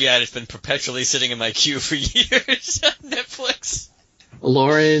 Mark? Not yet. It's been perpetually sitting in my queue for years on Netflix.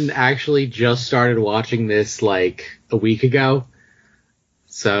 Lauren actually just started watching this like a week ago.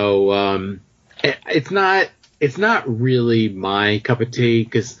 So, it's not really my cup of tea,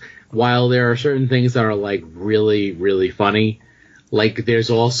 because while there are certain things that are like really, really funny, like there's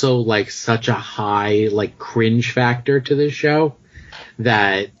also like such a high like cringe factor to this show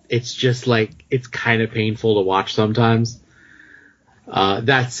that it's just like, it's kind of painful to watch sometimes.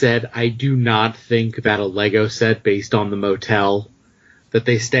 That said, I do not think that a Lego set based on the motel that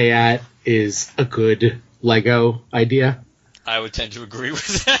they stay at is a good Lego idea. I would tend to agree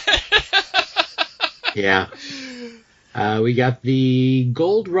with that. Yeah. We got the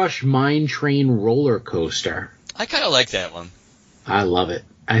Gold Rush Mine Train roller coaster. I kind of like that one. I love it.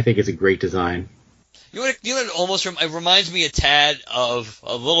 I think it's a great design. You know, it almost it reminds me a tad of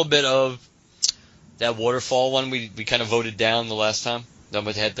a little bit of that waterfall one we kind of voted down the last time. That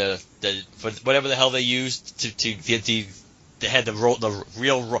had the for whatever the hell they used to get they had the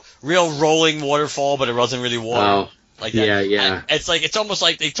real rolling waterfall, but it wasn't really water. Oh. Like that. Yeah. It's almost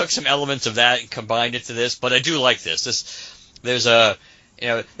like they took some elements of that and combined it to this, but I do like this. There's a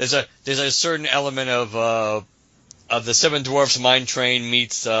certain element of the Seven Dwarfs Mine Train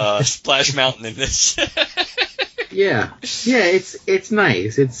meets Splash Mountain in this. Yeah, it's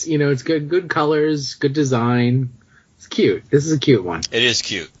nice. It's it's good colors, good design. It's cute. This is a cute one. It is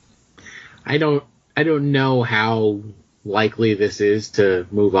cute. I don't know how likely this is to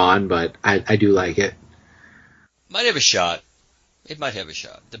move on, but I do like it. Might have a shot. It might have a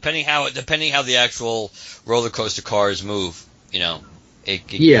shot, depending how the actual roller coaster cars move. It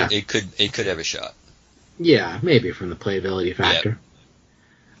could have a shot. Yeah, maybe from the playability factor.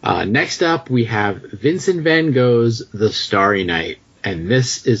 Yep. Next up, we have Vincent Van Gogh's The Starry Night, and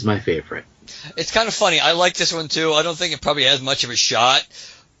this is my favorite. It's kind of funny. I like this one too. I don't think it probably has much of a shot,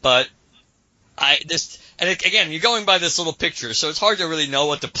 but again, you're going by this little picture, so it's hard to really know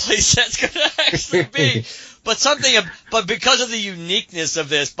what the playset's going to actually be. But because of the uniqueness of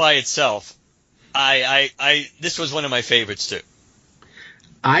this by itself, this was one of my favorites too.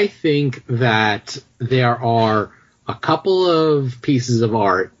 I think that there are a couple of pieces of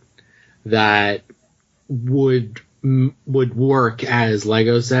art that would work as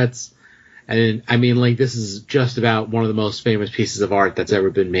Lego sets. And I mean, like, this is just about one of the most famous pieces of art that's ever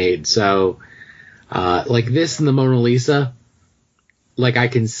been made. So, like this and the Mona Lisa, like, I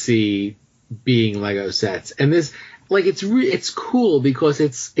can see being Lego sets. And this, like, it's cool because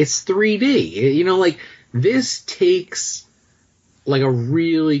it's 3D. Like, this takes like a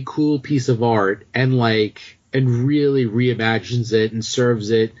really cool piece of art and really reimagines it and serves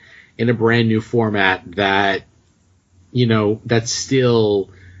it in a brand new format that, that's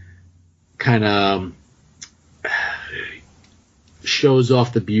still kind of shows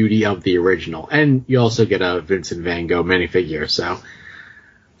off the beauty of the original. And you also get a Vincent Van Gogh minifigure, so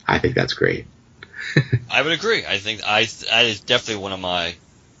I think that's great. I would agree. I think that is definitely one of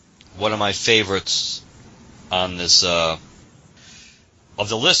my favorites on this of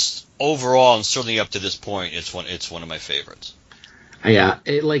the list overall, and certainly up to this point, it's one of my favorites. Yeah,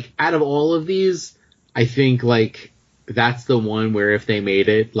 out of all of these, I think that's the one where if they made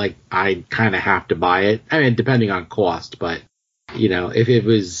it, I kind of have to buy it. I mean, depending on cost, but if it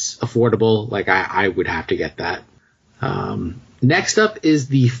was affordable, I would have to get that. Next up is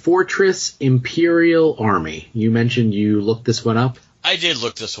the Fortress Imperial Army. You mentioned you looked this one up? I did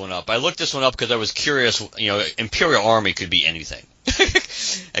look this one up. I looked this one up because I was curious. Imperial Army could be anything.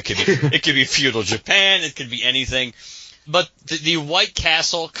 It could be feudal Japan. It could be anything. But the White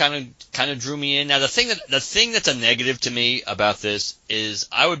Castle kind of drew me in. Now the thing that's a negative to me about this is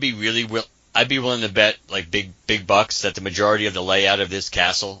I would be really I'd be willing to bet like big bucks that the majority of the layout of this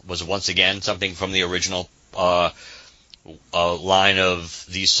castle was once again something from the original line of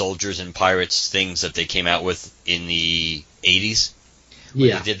these soldiers and pirates things that they came out with in the 80s. When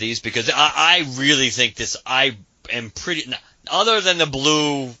they did these, because I really think this. I am pretty. Other than the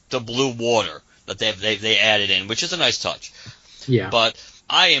blue water that they added in, which is a nice touch. Yeah. But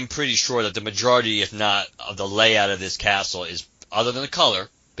I am pretty sure that the majority, if not of the layout of this castle, is other than the color,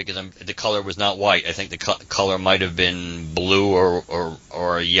 because the color was not white. I think the color might have been blue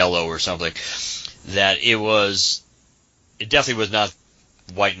or yellow or something. That it definitely was not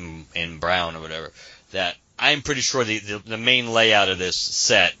white and brown or whatever. That I'm pretty sure the main layout of this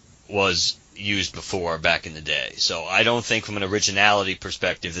set was used before back in the day. So I don't think from an originality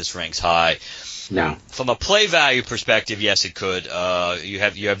perspective this ranks high. No. From a play value perspective, yes, it could. You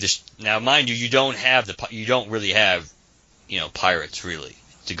have this now, mind you. You don't really have pirates really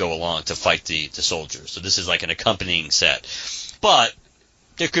to go along to fight the soldiers. So this is like an accompanying set, but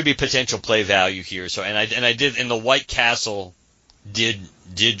there could be potential play value here. So and I did, and the White Castle did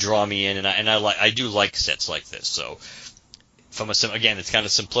draw me in, and I do like sets like this. So again, it's kind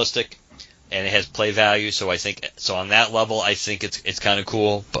of simplistic, and it has play value. So I think on that level, I think it's kind of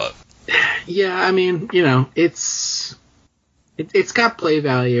cool. But yeah, I mean, it's got play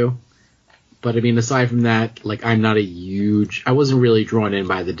value, but I mean, aside from that, like I wasn't really drawn in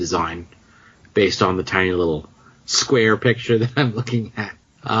by the design based on the tiny little square picture that I'm looking at.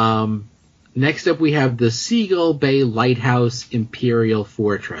 Next up, we have the Seagull Bay Lighthouse Imperial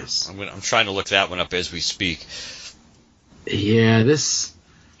Fortress. I'm trying to look that one up as we speak. Yeah, this.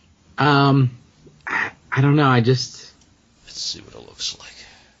 I don't know. Let's see what it looks like.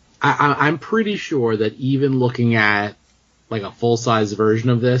 I'm pretty sure that even looking at like a full-size version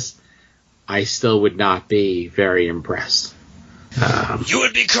of this, I still would not be very impressed. You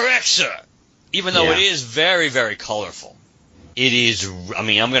would be correct, sir. Even though it is very, very colorful. It is. I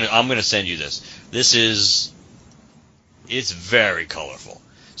mean, I'm gonna send you this. It's very colorful.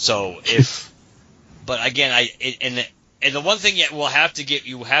 So but again, and the one thing you have to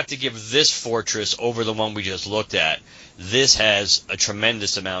give this fortress over the one we just looked at. This has a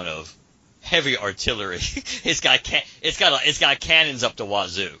tremendous amount of heavy artillery. It's got cannons up the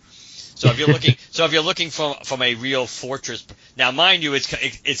wazoo. So if you're looking from a real fortress, now mind you,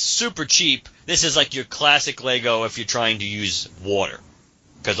 it's super cheap. This is like your classic Lego if you're trying to use water,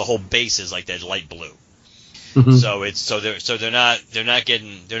 because the whole base is like that light blue. Mm-hmm. So they're not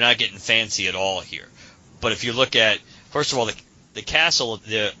getting fancy at all here. But if you look at, first of all, the castle,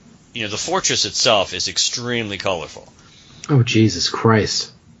 the fortress itself is extremely colorful. Oh, Jesus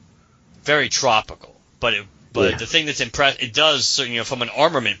Christ! Very tropical, but the thing that's impressive, it does, from an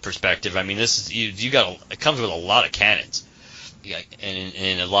armament perspective. I mean, this is it comes with a lot of cannons,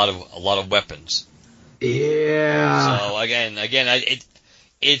 and a lot of weapons. Yeah. So again,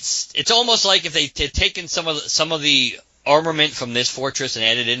 it's almost like if they'd taken some of the armament from this fortress and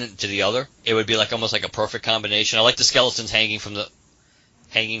added it into the other, it would be almost like a perfect combination. I like the skeletons hanging from the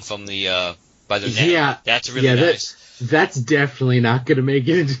by their neck. Yeah, that's really nice. That's definitely not going to make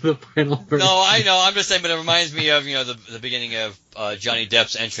it into the final version. No, I know. I'm just saying, but it reminds me of the beginning of Johnny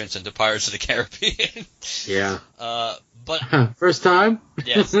Depp's entrance into Pirates of the Caribbean. Yeah. But first time.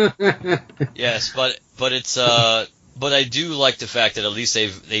 Yes. Yes, but it's but I do like the fact that at least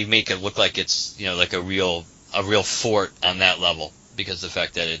they make it look like it's like a real fort on that level, because the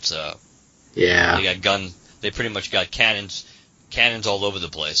fact that it's they got guns, they pretty much got cannons all over the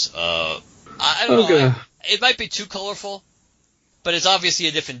place. I don't know. It might be too colorful, but it's obviously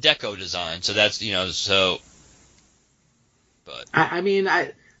a different deco design, so that's so. But I mean,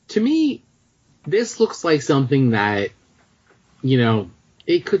 to me, this looks like something that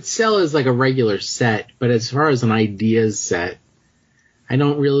it could sell as like a regular set, but as far as an ideas set, I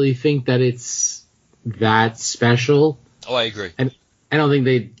don't really think that it's that special. Oh, I agree. And I don't think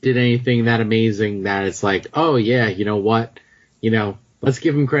they did anything that amazing that it's like, oh yeah, you know what, let's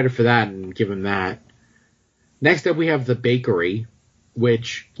give them credit for that and give them that. Next up, we have the bakery,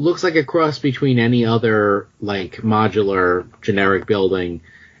 which looks like a cross between any other like modular generic building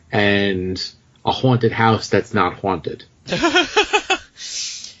and a haunted house that's not haunted.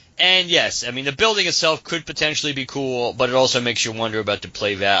 And yes, I mean the building itself could potentially be cool, but it also makes you wonder about the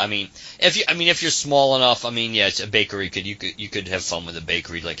play value. If you're small enough, it's a bakery. You could have fun with a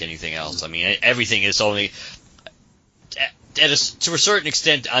bakery like anything else. I mean, everything is only to a certain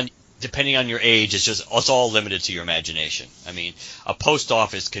extent depending on your age, it's all limited to your imagination. I mean, a post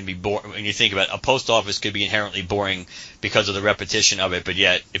office can be boring. When you think about it, a post office could be inherently boring because of the repetition of it, but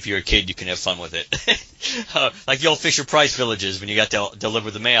yet, if you're a kid, you can have fun with it. Like the old Fisher-Price villages, when you got to deliver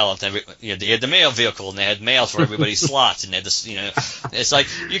the mail, they had the mail vehicle, and they had mails for everybody's slots, and they had this, it's like,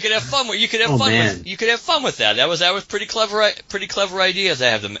 you could have fun with that. That was pretty clever idea to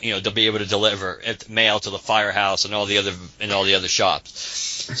have them, to be able to deliver mail to the firehouse and all the other shops.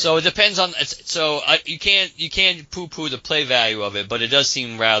 So it depends on. You can't poo-poo the play value of it, but it does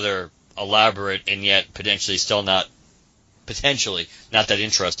seem rather elaborate and yet potentially not that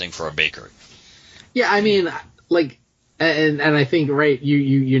interesting for a bakery. Yeah, I mean, like, and I think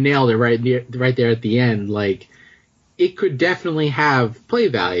you nailed it right there at the end. Like, it could definitely have play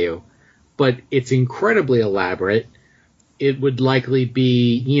value, but it's incredibly elaborate. It would likely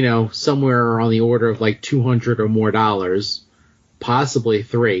be somewhere on the order of like $200 or more, possibly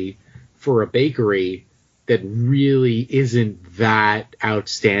 $300 for a bakery that really isn't that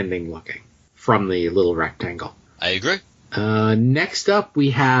outstanding looking from the little rectangle. I agree. Next up,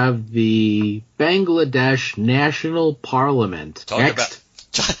 we have the Bangladesh National Parliament. Talk about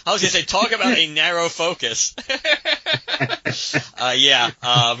a narrow focus. We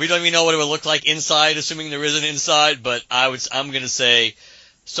don't even know what it would look like inside, assuming there is an inside, but I'm going to say,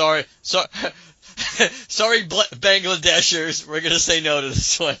 sorry, Bangladeshers, we're going to say no to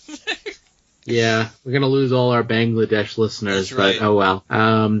this one. Yeah, we're going to lose all our Bangladesh listeners, that's right. But oh well.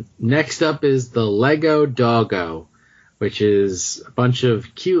 Next up is the Lego Doggo, which is a bunch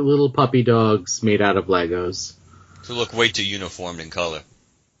of cute little puppy dogs made out of Legos. To look way too uniformed in color.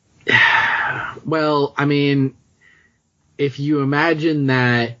 Well, I mean, if you imagine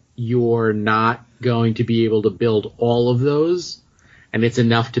that you're not going to be able to build all of those, and it's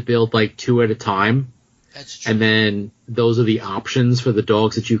enough to build like 2 at a time. That's true. And then those are the options for the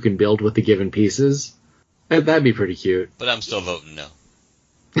dogs that you can build with the given pieces. That'd be pretty cute. But I'm still voting no.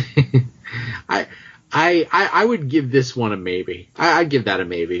 I would give this one a maybe. I'd give that a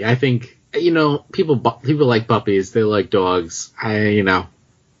maybe. I think, people like puppies. They like dogs.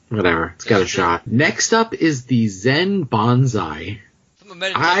 Whatever. It's got a shot. Next up is the Zen Bonsai.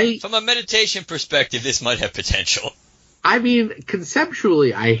 From a meditation perspective, this might have potential. I mean,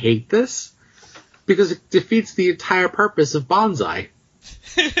 conceptually, I hate this because it defeats the entire purpose of bonsai.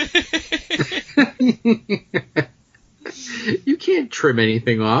 You can't trim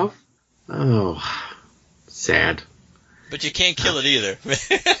anything off. Oh, sad. But you can't kill it either.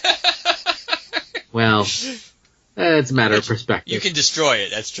 Well, it's a matter of perspective. You can destroy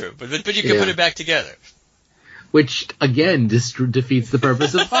it, that's true. But you can put it back together. Which, again, defeats the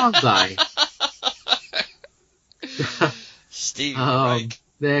purpose of bonsai. Steve, right.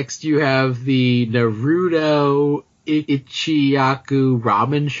 Next, you have the Naruto Ichiyaku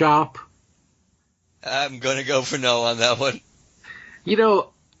Ramen Shop. I'm going to go for no on that one.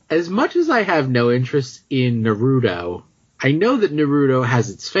 As much as I have no interest in Naruto, I know that Naruto has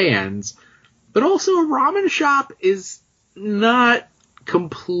its fans, but also a ramen shop is not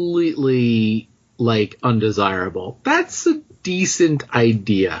completely, undesirable. That's a decent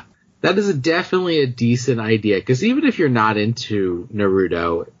idea. That is definitely a decent idea, because even if you're not into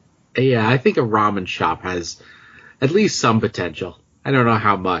Naruto, I think a ramen shop has at least some potential. I don't know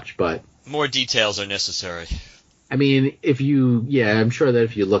how much, but... More details are necessary. I mean, I'm sure that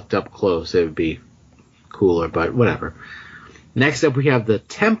if you looked up close, it would be cooler, but whatever. Next up, we have the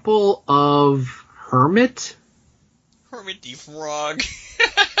Temple of Hermit. Hermit the Frog.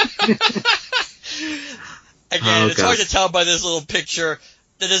 Again, it's hard to tell by this little picture.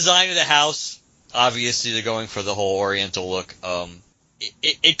 The design of the house, obviously they're going for the whole Oriental look.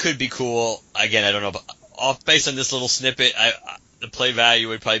 It could be cool. Again, I don't know, but based on this little snippet, the play value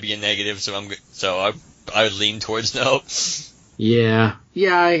would probably be a negative. So I would lean towards no. Yeah,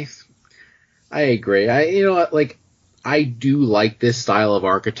 I agree. I do like this style of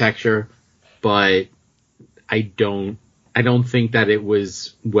architecture, but I don't think that it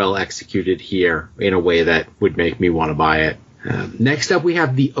was well executed here in a way that would make me want to buy it. Next up, we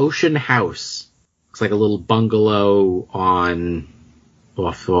have the Ocean House. Looks like a little bungalow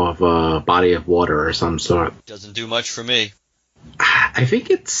off of a body of water or some sort. Doesn't do much for me. I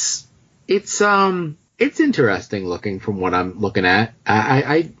think it's interesting looking from what I'm looking at.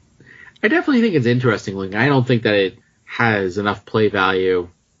 I definitely think it's interesting looking. I don't think that it has enough play value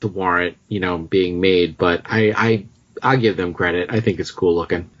to warrant, being made, but I'll give them credit. I think it's cool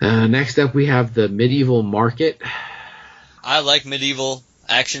looking. Next up, we have the Medieval Market. I like medieval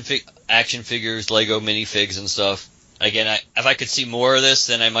action figures, Lego minifigs and stuff. Again, if I could see more of this,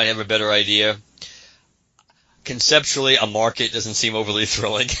 then I might have a better idea. conceptually, a market doesn't seem overly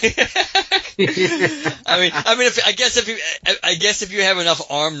thrilling. I guess if you have enough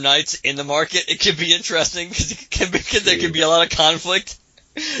armed knights in the market, it could be interesting because there could be a lot of conflict.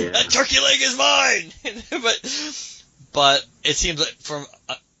 Yeah. That turkey leg is mine. but it seems like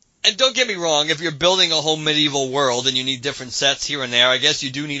and don't get me wrong, if you're building a whole medieval world and you need different sets here and there, I guess you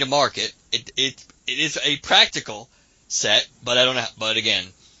do need a market. It is a practical set, but I don't know. But again,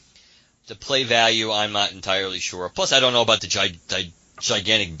 the play value, I'm not entirely sure. Plus, I don't know about the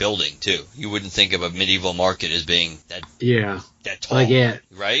gigantic building too. You wouldn't think of a medieval market as being that tall,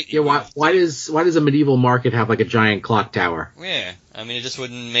 right? Yeah. Why does a medieval market have like a giant clock tower? Yeah, I mean, it just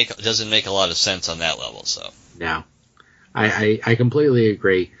doesn't make a lot of sense on that level. So no, I completely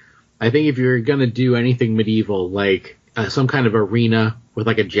agree. I think if you're gonna do anything medieval, like some kind of arena with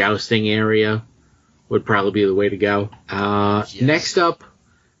like a jousting area, would probably be the way to go. Yes. Next up,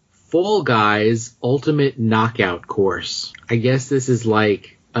 Fall Guys Ultimate Knockout Course. I guess this is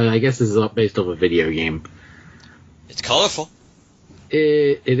based off a video game. It's colorful.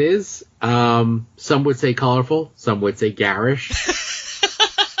 It is. Some would say colorful. Some would say garish.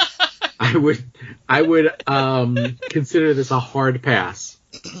 I would consider this a hard pass.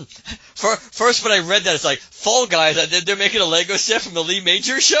 First, when I read that, it's like Fall Guys. They're making a Lego set from the Lee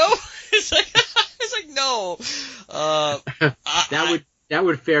Majors show. It's like no. That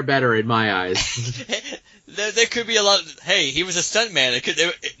would fare better in my eyes. There could be a lot. Hey, he was a stuntman.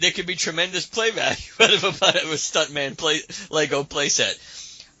 There could be tremendous play value out of a stuntman Lego playset.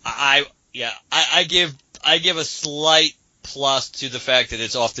 I give a slight plus to the fact that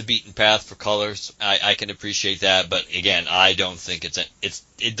it's off the beaten path for colors. I can appreciate that, but again, I don't think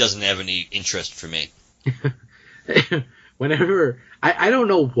it doesn't have any interest for me. Whenever I don't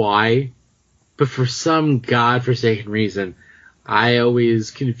know why, but for some godforsaken reason, I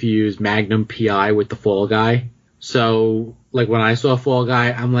always confuse Magnum PI with the Fall Guy. So, like, when I saw Fall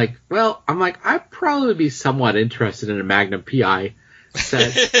Guy, I'm like, I'd probably be somewhat interested in a Magnum PI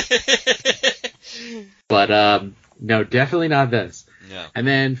set. But, no, definitely not this. No. And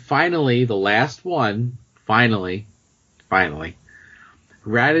then, finally, the last one, finally,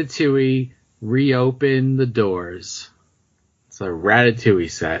 Ratatouille Reopen the Doors. It's a Ratatouille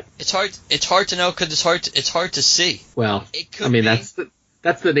set. It's hard to know because it's hard to see. Well, that's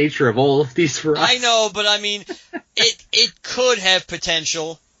the nature of all of these for us. I know, but I mean, it could have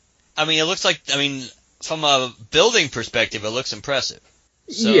potential. I mean, it looks like, from a building perspective, it looks impressive.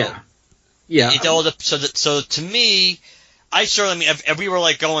 So, yeah. So to me, I certainly, if we were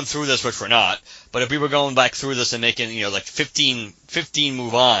like going through this, which we're not, but if we were going back through this and making, like 15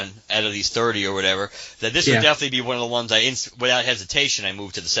 move on out of these 30 or whatever, that this would definitely be one of the ones without hesitation, I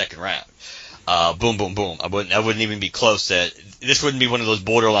moved to the second round. Boom, boom, boom. I wouldn't even be close to it. This wouldn't be one of those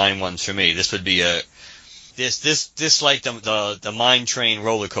borderline ones for me. This would be this like the mine train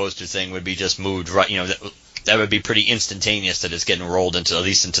roller coaster thing would be just moved right, that would be pretty instantaneous that it's getting rolled at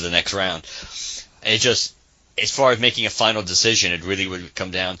least into the next round. It just, as far as making a final decision, it really would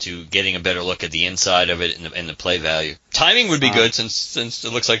come down to getting a better look at the inside of it and the play value. Timing would be good since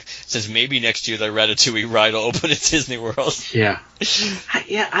it looks like maybe next year the Ratatouille ride will open at Disney World. Yeah.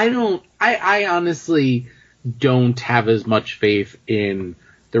 I honestly don't have as much faith in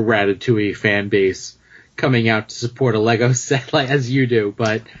the Ratatouille fan base coming out to support a Lego set as you do,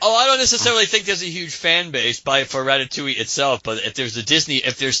 but I don't necessarily think there's a huge fan base for Ratatouille itself, but if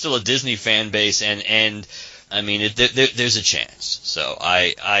there's still a Disney fan base and there's a chance. So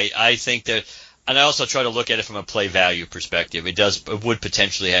I think that, and I also try to look at it from a play value perspective. It would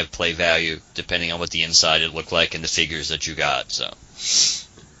potentially have play value depending on what the inside would look like and the figures that you got. So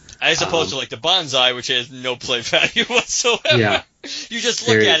as opposed to like the bonsai, which has no play value whatsoever. Yeah. You just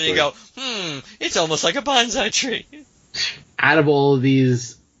look at it and go, it's almost like a bonsai tree. Out of all of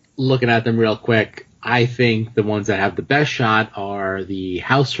these, looking at them real quick, I think the ones that have the best shot are the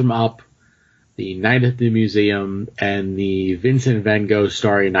House from Up, the Night at the Museum, and the Vincent Van Gogh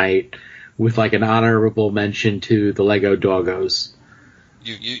Starry Night, with like an honorable mention to the Lego Doggos.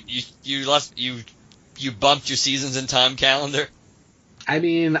 You bumped your Seasons in Time calendar? I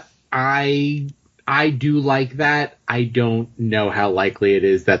mean, I do like that. I don't know how likely it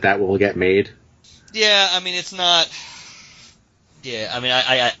is that will get made. Yeah, I mean, it's not. Yeah, I mean,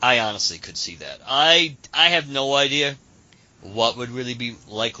 I honestly could see that. I have no idea what would really be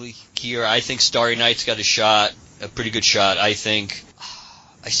likely here. I think Starry Night's got a pretty good shot. I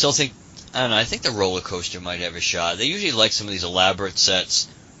still think, I don't know, I think the roller coaster might have a shot. They usually like some of these elaborate sets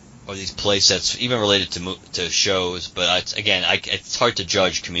or these play sets, even related to shows, but it's hard to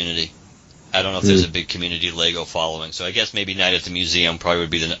judge Community. I don't know if there's a big community Lego following, so I guess maybe Night at the Museum probably would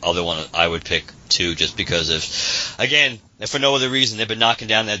be the other one I would pick too, just because if for no other reason, they've been knocking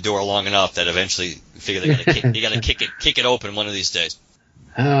down that door long enough that eventually you figure they gotta kick it open one of these days.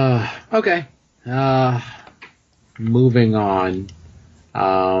 Okay. Moving on.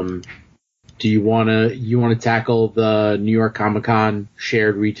 Do you wanna tackle the New York Comic Con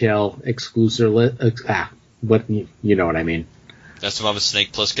shared retail exclusive what you know what I mean? That's the one with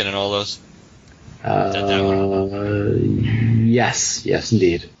Snake Plissken and all those. Yes,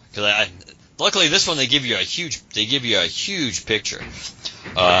 indeed. Because luckily this one they give you a huge picture.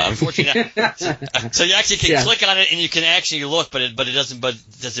 Unfortunately, so you actually can click on it and you can actually look, but it doesn't. But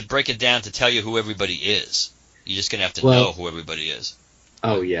does it break it down to tell you who everybody is? You're just gonna have to know who everybody is.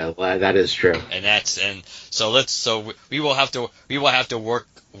 Oh yeah, that is true. So we will have to work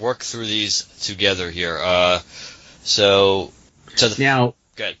through these together here. Now,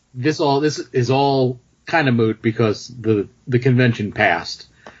 good. This is all kind of moot because the convention passed,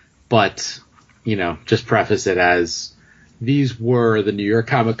 but just preface it as these were the New York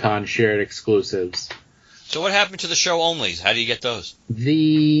Comic Con shared exclusives. So what happened to the show onlys? How do you get those?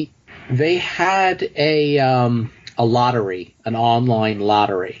 They had a lottery, an online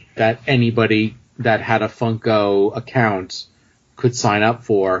lottery that anybody that had a Funko account could sign up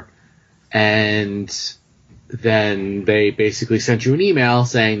for, and then they basically sent you an email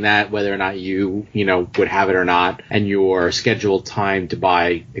saying that whether or not you would have it or not, and your scheduled time to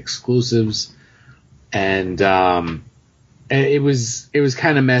buy exclusives. And it was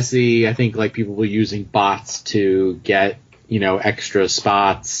kind of messy. I think like people were using bots to get extra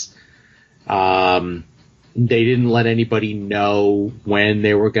spots. They didn't let anybody know when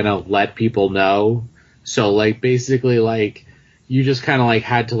they were gonna let people know. So like basically like you just kind of like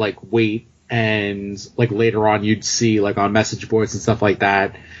had to like wait. And like later on, you'd see like on message boards and stuff like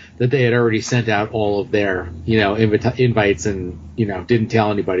that they had already sent out all of their invites and didn't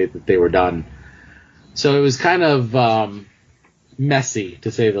tell anybody that they were done. So it was kind of messy to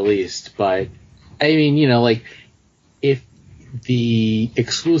say the least. But I mean, like if the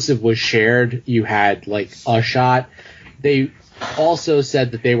exclusive was shared, you had like a shot. They also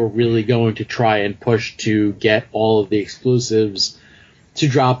said that they were really going to try and push to get all of the exclusives to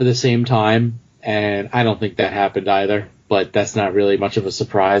drop at the same time, and I don't think that happened either, but that's not really much of a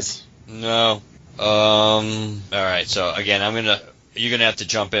surprise. No. Alright, so again, you're gonna have to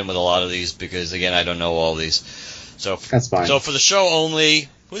jump in with a lot of these, because again, I don't know all these. So that's fine. So for the show only,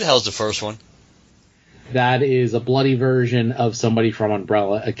 who the hell's the first one? That is a bloody version of somebody from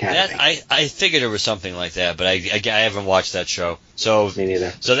Umbrella Academy. I figured it was something like that, but I haven't watched that show. So me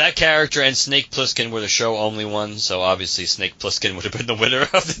neither. So that character and Snake Plissken were the show only ones. So obviously Snake Plissken would have been the winner of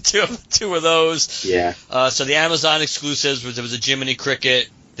the two of those. Yeah. So the Amazon exclusives there was a Jiminy Cricket.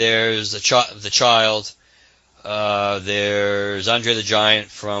 There's the Child. There's Andre the Giant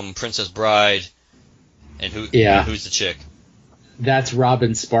from Princess Bride. And who's the chick? That's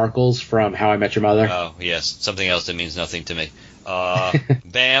Robin Sparkles from How I Met Your Mother. Oh, yes. Something else that means nothing to me.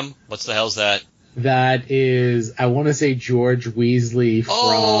 Bam. What's the hell's that? That is, I want to say George Weasley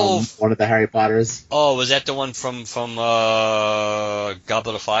from one of the Harry Potters. Oh, was that the one from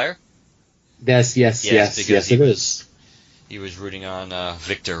Goblet of Fire? Yes, it is. He was rooting on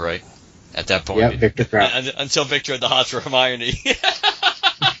Victor, right? At that point. Yep, Victor Crumb. Until Victor had the hots for Hermione.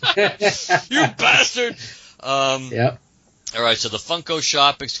 You bastard! Yep. All right, so the Funko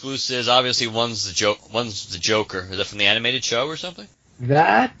Shop exclusives, obviously one's the Joker. Is that from the animated show or something?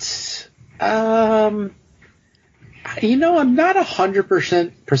 That, I'm not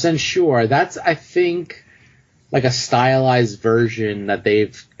 100% sure. That's, I think, like a stylized version that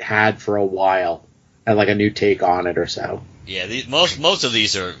they've had for a while, and like a new take on it or so. Yeah, most of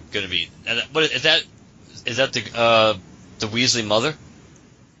these are going to be. But is that the Weasley mother?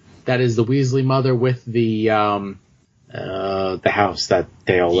 That is the Weasley mother with the house that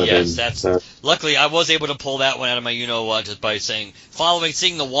they all live in. Yes, luckily I was able to pull that one out of my what just by seeing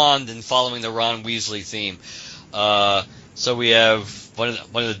the wand and following the Ron Weasley theme. So we have one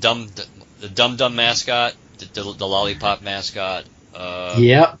of the Dum Dum mascot, the lollipop mascot.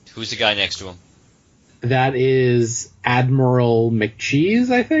 Yep. Who's the guy next to him? That is Admiral McCheese,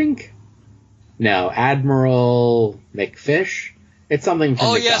 I think. No, Admiral McFish. It's something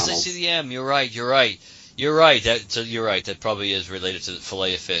from McDonald's. Yes, I see the M. You're right. You're right. That probably is related to the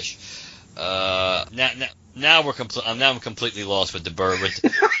fillet of fish. Now I'm completely lost with the bird.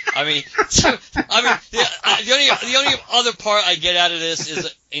 The only other part I get out of this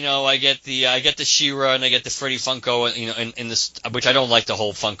is I get the She-Ra and I get the Freddy Funko in this, which I don't like the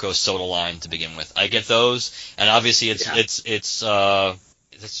whole Funko soda line to begin with. I get those, and obviously it's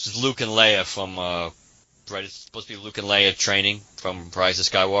this is Luke and Leia from right. It's supposed to be Luke and Leia training from Rise of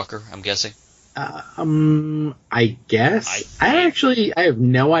Skywalker. I'm guessing. I guess. I have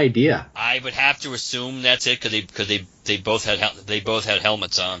no idea. I would have to assume that's it because they both had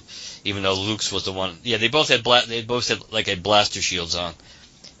helmets on, even though Luke's was the one. Yeah, they both had like a blaster shields on,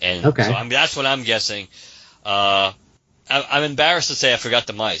 and okay. So that's what I'm guessing. I'm embarrassed to say I forgot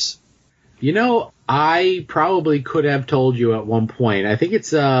the mice. You know, I probably could have told you at one point. I think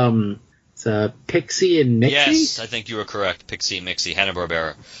it's Pixie and Mixie. Yes, I think you were correct. Pixie and Mixie,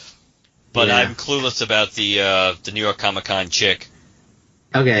 Hanna-Barbera. But yeah. I'm clueless about the New York Comic Con chick.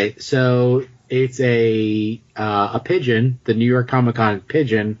 Okay, so it's a pigeon, the New York Comic Con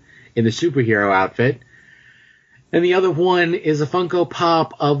pigeon in the superhero outfit, and the other one is a Funko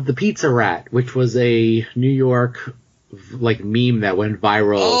Pop of the Pizza Rat, which was a New York meme that went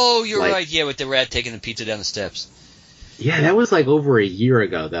viral. Oh, you're right. Yeah, with the rat taking the pizza down the steps. Yeah, that was over a year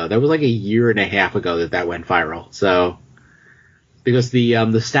ago though. That was a year and a half ago that went viral. So. Because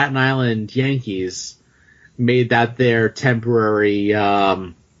the Staten Island Yankees made that their temporary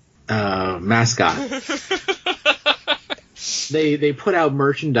mascot. They put out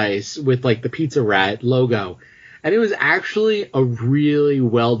merchandise with the Pizza Rat logo, and it was actually a really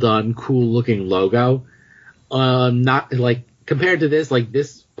well done, cool looking logo. Not compared to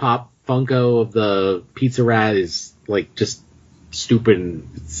this pop Funko of the Pizza Rat is just stupid.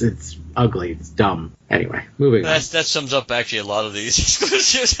 It's ugly. It's dumb. Anyway, moving on. That sums up actually a lot of these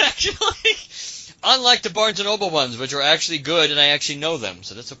exclusives. Actually, unlike the Barnes and Noble ones, which are actually good, and I actually know them,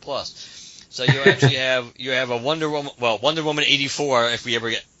 so that's a plus. So you actually have a Wonder Woman 84 if we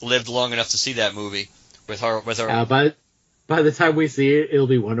ever lived long enough to see that movie with her. By the time we see it, it'll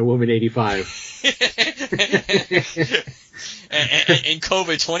be Wonder Woman 85. in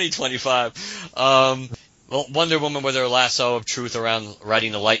COVID 2025. Well, Wonder Woman with her lasso of truth around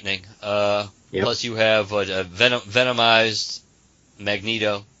riding the lightning. Yep. Plus you have Venomized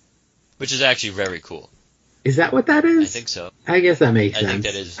Magneto, which is actually very cool. Is that what that is? I think so. I guess that makes sense. I think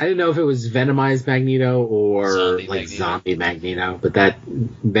that is. I didn't know if it was Venomized Magneto or Zombie Magneto, but that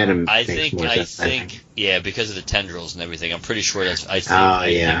Venom makes more sense. I think, yeah, because of the tendrils and everything. I'm pretty sure that's.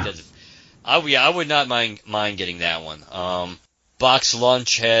 I would not mind getting that one. Box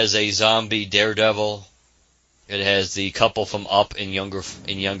Lunch has a zombie Daredevil. It has the couple from Up in younger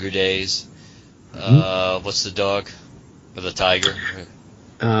days. Mm-hmm. What's the dog? Or the tiger?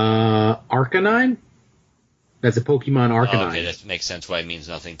 Arcanine? That's a Pokemon Arcanine. Okay, that makes sense why it means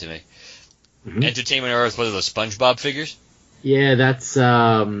nothing to me. Mm-hmm. Entertainment Earth, what are those, SpongeBob figures? Yeah, that's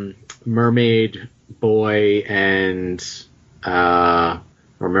Mermaid Boy and or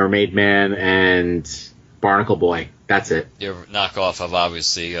Mermaid Man and Barnacle Boy. That's it. They're knockoff of,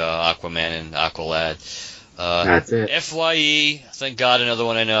 obviously, Aquaman and Aqualad. That's it. FYE, thank God, another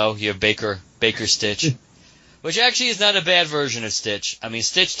one I know. You have Baker Stitch, which actually is not a bad version of Stitch. I mean,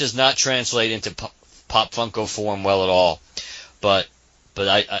 Stitch does not translate into Pop Funko form well at all, but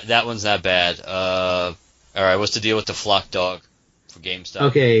that one's not bad. All right, what's the deal with the Flock Dog for GameStop?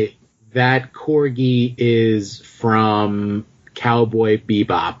 Okay, that corgi is from Cowboy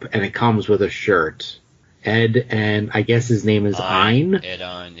Bebop, and it comes with a shirt. Ed, and I guess his name is Ein. Ed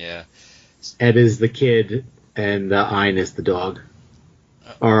Ein, yeah. Ed is the kid, and Ein is the dog.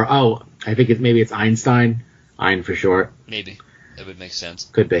 I think maybe it's Einstein. Ein for short. Maybe. That would make sense.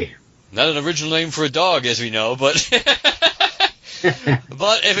 Could be. Not an original name for a dog, as we know, but but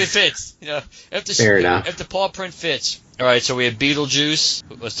if it fits, Fair enough. If the paw print fits. All right, so we have Beetlejuice.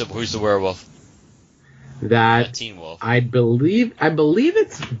 Who's the werewolf? That Teen Wolf. I believe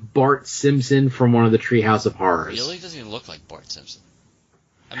it's Bart Simpson from one of the Treehouse of Horrors. Really? It doesn't even look like Bart Simpson.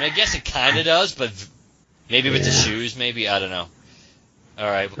 I mean, I guess it kind of does, but maybe with the shoes, maybe, I don't know. All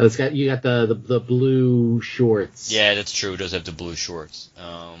right. You got the blue shorts. Yeah, that's true. It does have the blue shorts.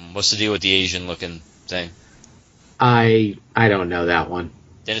 What's the deal with the Asian looking thing? I don't know that one.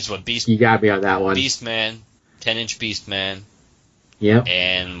 Then it's what Beast. You got me on that one. Beast Man, 10-inch Beast Man. Yep.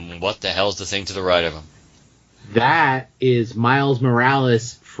 And what the hell's the thing to the right of him? That is Miles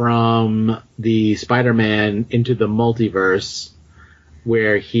Morales from the Spider-Man Into the Multiverse,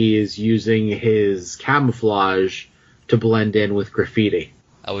 where he is using his camouflage to blend in with graffiti.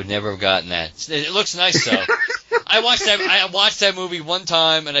 I would never have gotten that. It looks nice though. I watched that movie one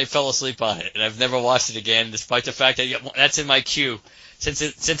time and I fell asleep on it, and I've never watched it again, despite the fact that that's in my queue.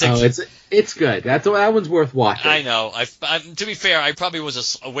 It's good. That one's worth watching. I know. To be fair, I probably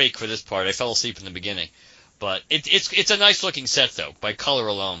was awake for this part. I fell asleep in the beginning, but it's a nice looking set though, by color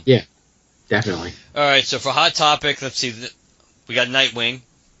alone. Yeah, definitely. All right, so for Hot Topic, let's see. We got Nightwing.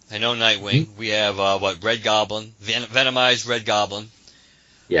 I know Nightwing. Mm-hmm. We have Red Goblin, Venomized Red Goblin.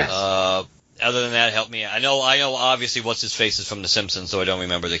 Yes. Other than that, help me out. I know. Obviously, what's his face is from The Simpsons, so I don't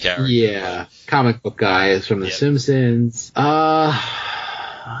remember the character. Yeah, comic book guy is from The Simpsons.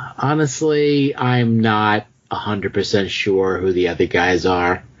 Honestly, I'm not 100% sure who the other guys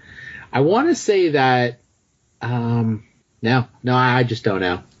are. I want to say that. No, I just don't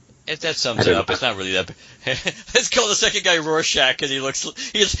know. If that sums it up, it's not really that bad. Let's call the second guy Rorschach, because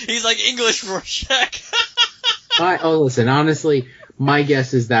he's like English Rorschach. Listen, honestly, my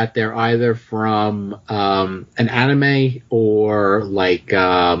guess is that they're either from an anime or like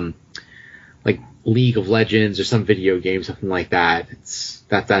League of Legends or some video game, something like that.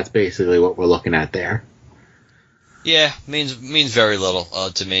 That's basically what we're looking at there. Yeah, means very little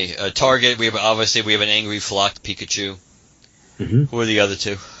to me. Target, we have an angry flocked Pikachu. Mm-hmm. Who are the other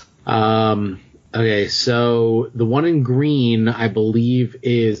two? Okay, so the one in green, I believe,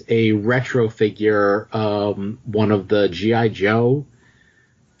 is a retro figure, one of the G.I. Joe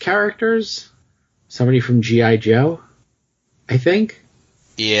characters. Somebody from G.I. Joe, I think.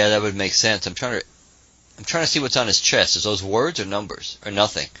 Yeah, that would make sense. I'm trying to see what's on his chest. Is those words or numbers or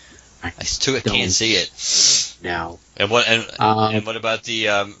nothing? I can't see it. No. And what about the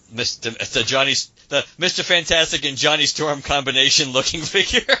Mr. Fantastic and Johnny Storm combination looking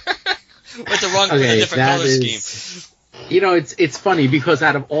figure with a different color scheme? It's funny because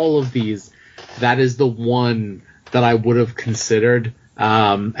out of all of these, that is the one that I would have considered.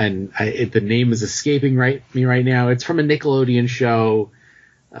 The name is escaping me right now. It's from a Nickelodeon show.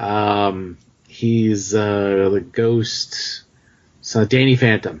 He's the ghost. So Danny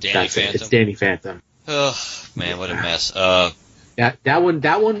Phantom. It's Danny Phantom. Oh man, what a mess. That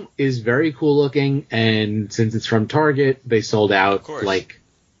one is very cool looking, and since it's from Target, they sold out like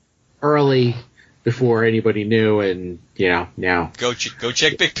early before anybody knew, and now go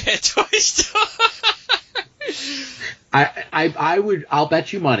check Big Bad Toy Store. I'll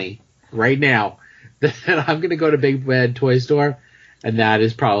bet you money right now that I'm gonna go to Big Bad Toy Store, and that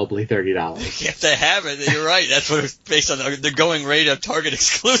is probably $30. If they have it, you're right. That's what it's based on, the going rate of Target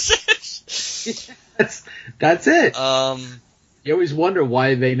exclusives. That's it. You always wonder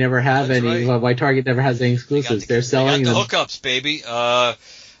why they never have any. Right. Why Target never has any exclusives. They're selling the them. Hookups, baby. All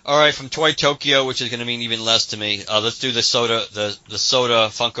right, from Toy Tokyo, which is going to mean even less to me. Let's do the soda, the soda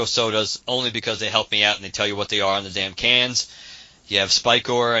Funko sodas, only because they help me out and they tell you what they are on the damn cans. You have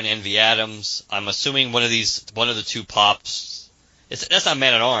Spikor and Envy Adams. I'm assuming one of the two pops. That's not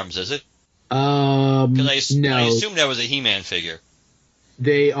Man at Arms, is it? No. I assume that was a He-Man figure.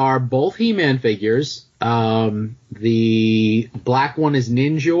 They are both He-Man figures. The black one is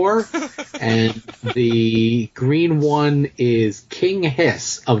Ninjor, and the green one is King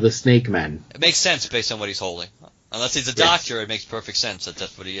Hiss of the Snake Men. It makes sense based on what he's holding. Unless he's a doctor, It makes perfect sense that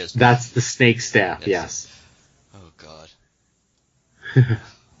that's what he is. That's the snake staff, yes. Oh, God.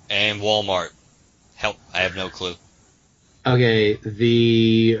 And Walmart. Help, I have no clue. Okay,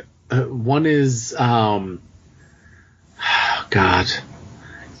 the one is, God,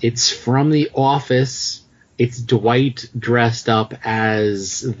 it's from The Office. It's Dwight dressed up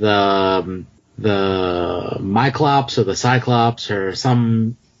as the Myclops or the Cyclops or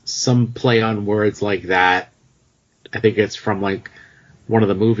some play on words like that. I think it's from like one of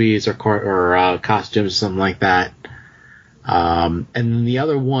the movies or costumes, something like that. And then the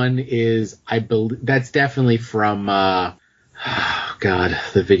other one is, I believe, that's definitely from,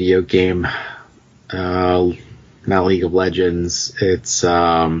 the video game, not League of Legends. It's,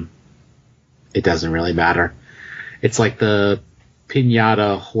 it doesn't really matter. It's like the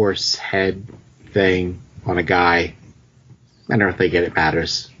piñata horse head thing on a guy. I don't think it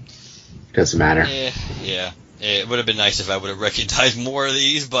matters. It doesn't matter. Yeah. It would have been nice if I would have recognized more of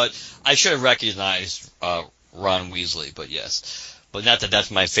these, but I should have recognized Ron Weasley, but yes. But not that that's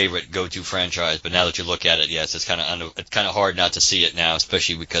my favorite go-to franchise, but now that you look at it, yes, it's kind of hard not to see it now,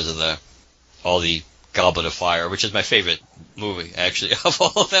 especially because of all the Goblet of Fire, which is my favorite movie, actually, of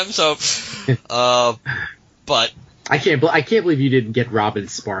all of them. So, but I can't believe you didn't get Robin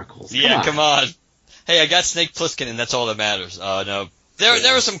Sparkles. Come on. Hey, I got Snake Plissken, and that's all that matters. No,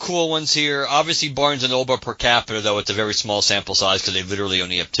 there are some cool ones here. Obviously, Barnes and Noble per capita, though it's a very small sample size because they literally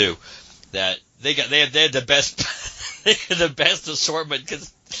only have two. That they had the best, the best assortment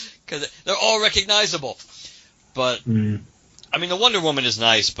because they're all recognizable. But I mean, the Wonder Woman is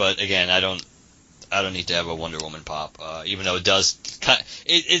nice, but again, I don't need to have a Wonder Woman pop, even though it does.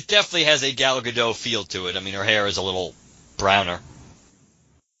 It definitely has a Gal Gadot feel to it. I mean, her hair is a little browner.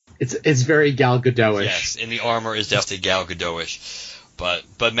 It's very Gal Gadot-ish. Yes, and the armor is definitely Gal Gadot-ish. But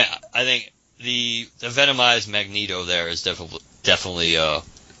I think the Venomized Magneto there is definitely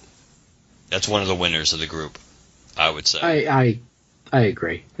that's one of the winners of the group, I would say. I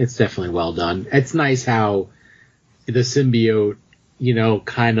agree. It's definitely well done. It's nice how the symbiote,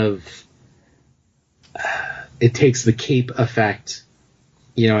 kind of, it takes the cape effect,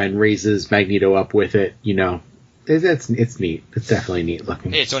 and raises Magneto up with it, It's neat. It's definitely neat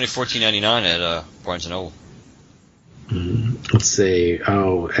looking. Hey, it's only $14.99 at Barnes & Noble. Let's see.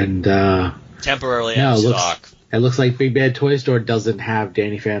 Oh, and temporarily out of stock. It looks like Big Bad Toy Store doesn't have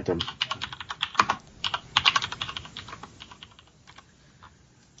Danny Phantom.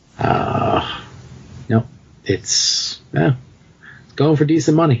 Nope. It's going for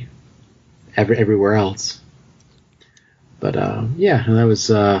decent money. Everywhere else. But yeah, that was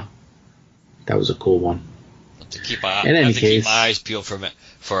a cool one. Keep my eyes peeled for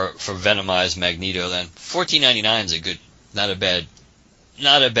Venomized Magneto. Then $14.99 is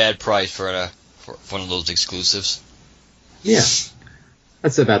not a bad price for one of those exclusives. Yeah,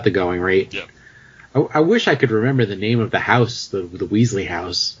 that's about the going rate. Yep. I wish I could remember the name of the house, the Weasley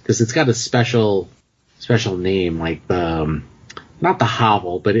house, because it's got a special name, like not the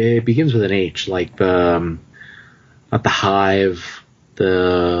Hovel, but it begins with an H, like not the Hive,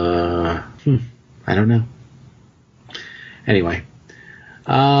 I don't know. Anyway,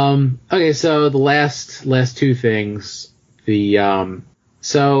 okay, so the last two things,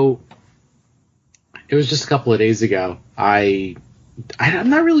 so it was just a couple of days ago. I'm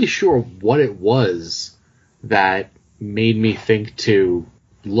not really sure what it was that made me think to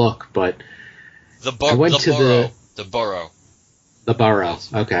look, but the Burrow. The Burrow.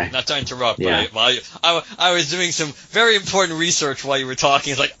 Okay. Not to interrupt, yeah. But I was doing some very important research while you were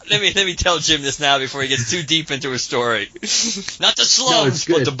talking. It's like, let me tell Jim this now before he gets too deep into his story. Not the slums,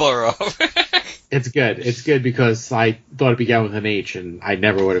 but the Burrow. It's good. It's good because I thought it began with an H, and I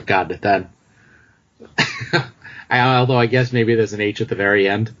never would have gotten it then. Although I guess maybe there's an H at the very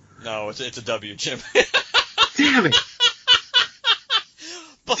end. No, it's a W, Jim. Damn it.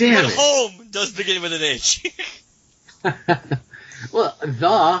 But home does begin with an H. Well,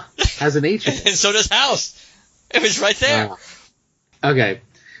 the has an H in it. And so does house. It was right there. Okay.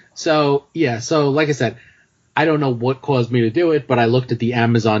 So, yeah. So, like I said, I don't know what caused me to do it, but I looked at the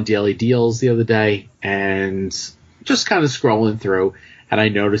Amazon daily deals the other day and just kind of scrolling through, and I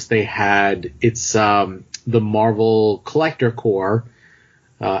noticed they had the Marvel Collector Core.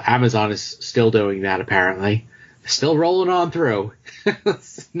 Amazon is still doing that, apparently. Still rolling on through.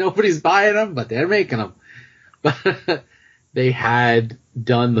 Nobody's buying them, but they're making them. But they had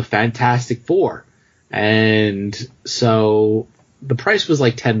done the Fantastic Four, and so the price was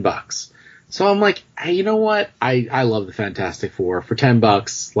like $10. So I'm like, hey, you know what? I love the Fantastic Four. For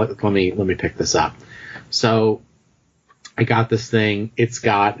 $10, let me pick this up. So I got this thing. It's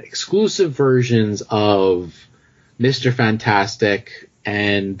got exclusive versions of Mr. Fantastic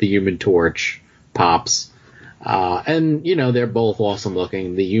and the Human Torch pops. And, they're both awesome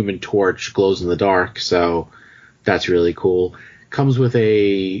looking. The Human Torch glows in the dark, so that's really cool. Comes with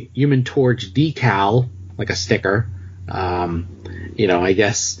a Human Torch decal, like a sticker. I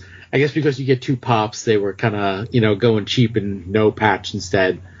guess because you get two pops, they were kind of, going cheap and no patch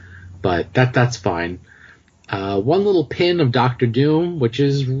instead. But that's fine. One little pin of Doctor Doom, which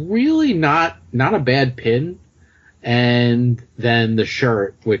is really not a bad pin. And then the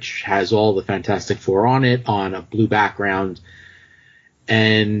shirt, which has all the Fantastic Four on it, on a blue background.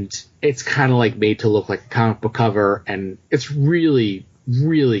 And it's kind of like made to look like a comic book cover, and it's really,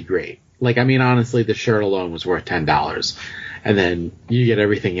 really great. Like, I mean, honestly, the shirt alone was worth $10. And then you get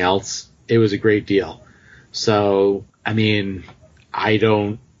everything else. It was a great deal. So, I mean,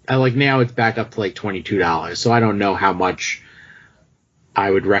 now it's back up to like $22. So I don't know how much I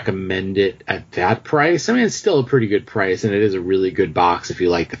would recommend it at that price. I mean, it's still a pretty good price, and it is a really good box if you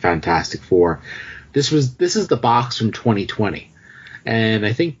like the Fantastic Four. This is the box from 2020. And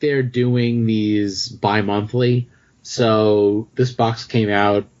I think they're doing these bi-monthly. So this box came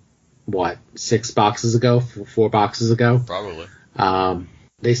out, 6 boxes ago? 4 boxes ago? Probably.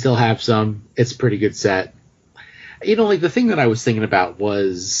 They still have some. It's a pretty good set. The thing that I was thinking about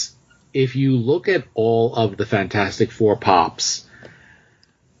was, if you look at all of the Fantastic Four pops,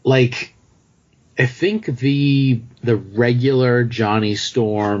 like, I think the regular Johnny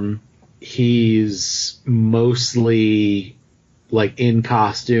Storm, he's mostly like in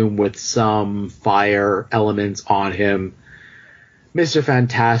costume with some fire elements on him. Mr.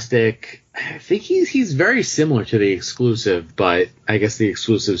 Fantastic, I think he's very similar to the exclusive, but I guess the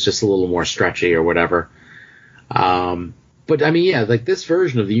exclusive is just a little more stretchy or whatever. But I mean, yeah, like this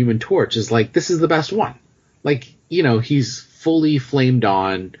version of the Human Torch is like, this is the best one. Like, he's fully flamed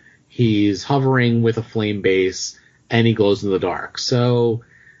on, he's hovering with a flame base, and he glows in the dark. So,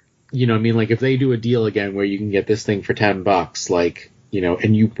 like if they do a deal again where you can get this thing for $10, like,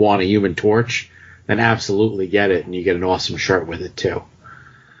 and you want a Human Torch, then absolutely get it, and you get an awesome shirt with it too.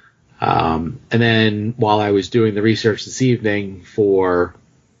 And then while I was doing the research this evening for,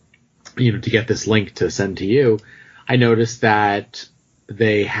 to get this link to send to you, I noticed that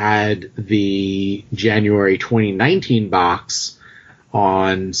they had the January 2019 box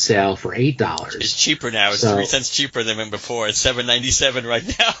on sale for $8. It's cheaper now. It's 3 cents cheaper than before. It's $7.97 right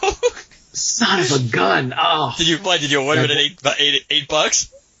now. Son of a gun! Oh, did you order it at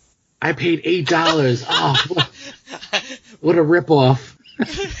 $8? I paid $8. Oh, what a ripoff!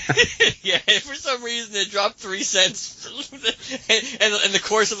 Yeah, for some reason it dropped 3 cents. And in the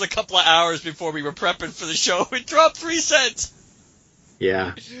course of a couple of hours before we were prepping for the show, it dropped 3 cents.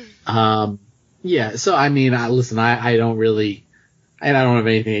 Yeah. Yeah. So listen. I don't really. And I don't have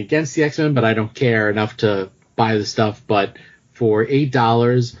anything against the X-Men, but I don't care enough to buy the stuff. But for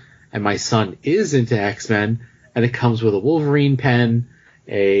 $8, and my son is into X-Men, and it comes with a Wolverine pen,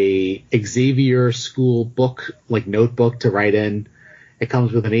 a Xavier school book, like notebook to write in. It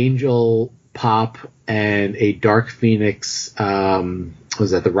comes with an Angel Pop and a Dark Phoenix, was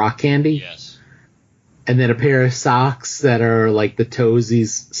that the rock candy? Yes. And then a pair of socks that are like the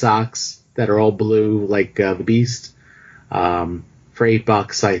Toesies socks that are all blue, like the Beast. For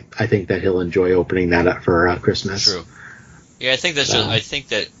 $8, I think that he'll enjoy opening that up for Christmas. True. Yeah, I think that's just. I think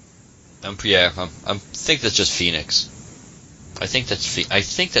that. I think that's just Phoenix. I think that's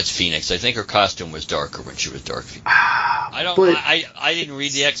Phoenix. I think her costume was darker when she was Dark Phoenix. I didn't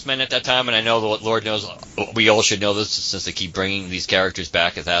read the X-Men at that time, and I know that Lord knows we all should know this since they keep bringing these characters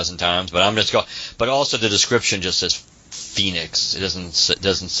back 1,000 times. But I'm just going. But also the description just says Phoenix. It doesn't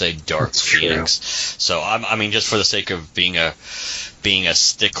say Dark That's Phoenix. True. So just for the sake of being a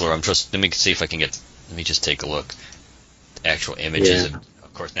stickler, let me see if I can get. Let me just take a look. Actual images. Yeah.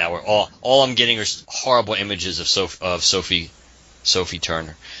 Of course, now we're all I'm getting are horrible images of Sophie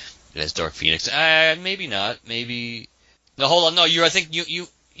Turner as Dark Phoenix. Maybe not. Maybe no. Hold on. No, I think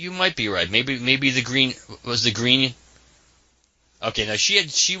you might be right. Maybe the green was the green. Okay, now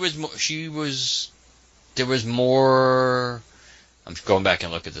there was more. I'm going back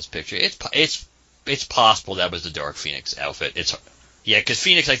and look at this picture. It's possible that was the Dark Phoenix outfit. Because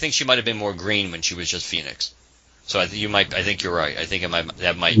Phoenix, I think she might have been more green when she was just Phoenix. So I think you're right. I think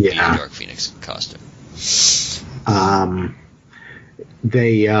that might be the Dark Phoenix costume.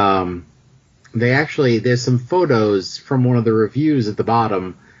 They actually, there's some photos from one of the reviews at the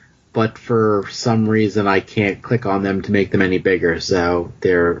bottom, but for some reason I can't click on them to make them any bigger, so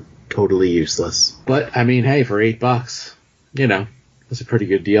they're totally useless. But hey, for $8, that's a pretty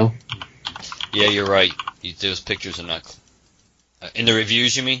good deal. Yeah, you're right. Those pictures are not in the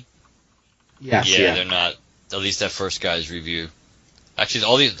reviews. You mean? Yes. Yeah, they're not. At least that first guy's review.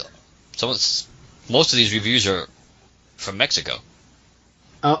 Actually, most of these reviews are from Mexico.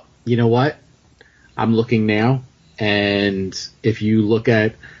 Oh, you know what? I'm looking now, and if you look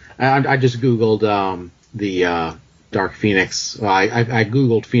at, I just googled the Dark Phoenix. Well, I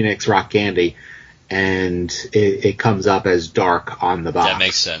googled Phoenix rock candy, and it comes up as dark on the box. That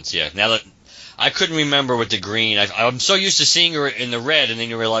makes sense. Yeah. Now that I couldn't remember with the green, I'm so used to seeing her in the red, and then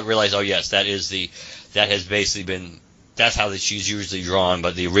you realize, oh yes, that has basically been. That's how she's usually drawn.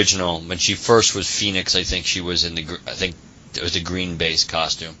 But the original, when she first was Phoenix, I think she was I think it was a green-based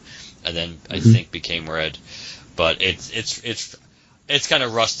costume, and then I think became red. But it's kind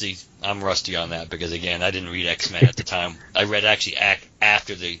of rusty. I'm rusty on that because again, I didn't read X-Men at the time. I read actually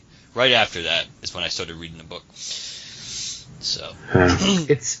right after that is when I started reading the book. So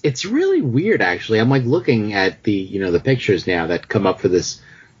it's really weird actually. I'm like looking at the pictures now that come up for this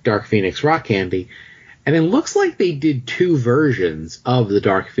Dark Phoenix rock candy. And it looks like they did 2 versions of the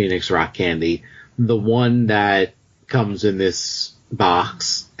Dark Phoenix rock candy. The one that comes in this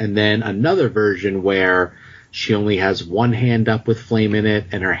box, and then another version where she only has one hand up with flame in it,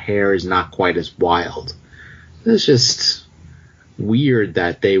 and her hair is not quite as wild. It's just weird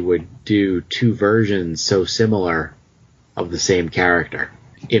that they would do 2 versions so similar of the same character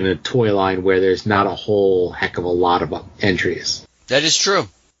in a toy line where there's not a whole heck of a lot of entries. That is true.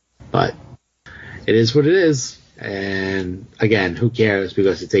 But it is what it is, and again, who cares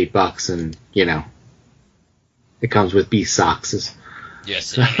because it's $8 and it comes with Beast socks.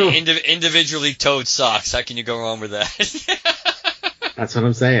 Yes, individually toed socks. How can you go wrong with that? That's what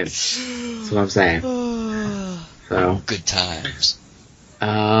I'm saying. So good times.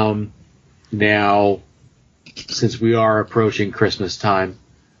 Now, since we are approaching Christmas time,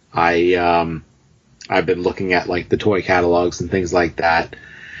 I've been looking at like the toy catalogs and things like that.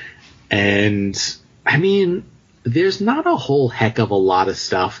 And, there's not a whole heck of a lot of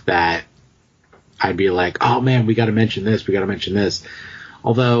stuff that I'd be like, oh man, we got to mention this. We got to mention this.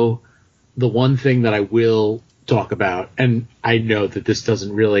 Although the one thing that I will talk about, and I know that this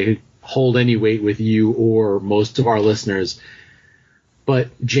doesn't really hold any weight with you or most of our listeners, but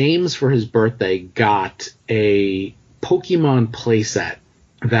James for his birthday got a Pokemon playset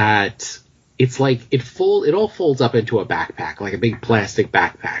that it's like it all folds up into a backpack, like a big plastic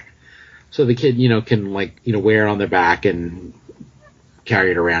backpack. So the kid, can wear it on their back and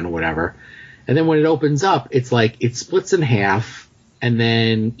carry it around or whatever. And then when it opens up, it's like it splits in half, and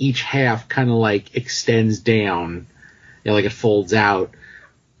then each half kind of like extends down, like it folds out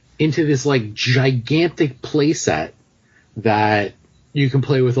into this like gigantic playset that you can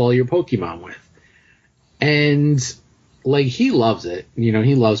play with all your Pokemon with. And like he loves it,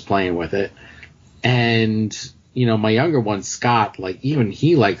 he loves playing with it. And my younger one, Scott, like even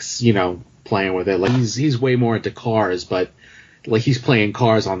he likes, playing with it. Like he's way more into cars, but like he's playing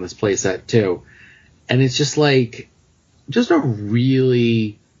cars on this playset too. And it's just like a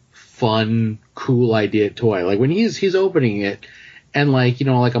really fun, cool idea toy. Like when he's opening it and like,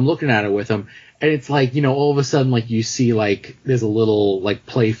 I'm looking at it with him and it's like, all of a sudden like you see like there's a little like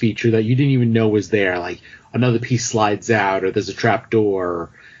play feature that you didn't even know was there. Like another piece slides out or there's a trap door, or,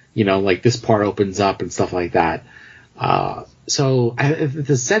 like this part opens up and stuff like that. So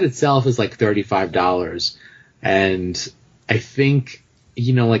the set itself is like $35. And I think,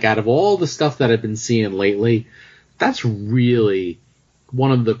 like out of all the stuff that I've been seeing lately, that's really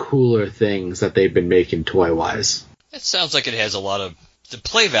one of the cooler things that they've been making toy-wise. It sounds like it has a lot of the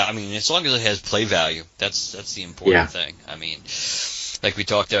play value. I mean, as long as it has play value, that's the important thing. I mean, like we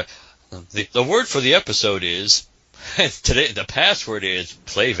talked about, the word for the episode is, today the password is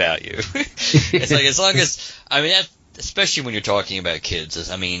play value. It's like as long as, I mean, especially when you're talking about kids,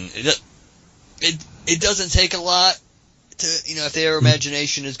 I mean, it doesn't take a lot to, if their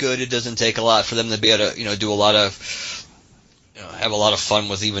imagination is good, it doesn't take a lot for them to be able to, do a lot of, have a lot of fun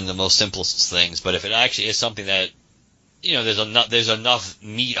with even the most simplest things. But if it actually is something that, there's enough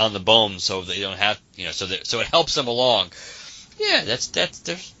meat on the bone so they don't have, so it helps them along. Yeah,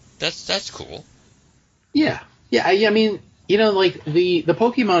 that's cool. Yeah. Yeah, I mean, like the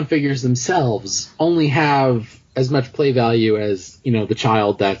Pokemon figures themselves only have as much play value as, the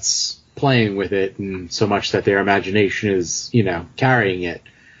child that's playing with it, and so much that their imagination is, carrying it.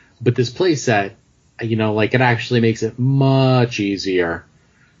 But this playset, like it actually makes it much easier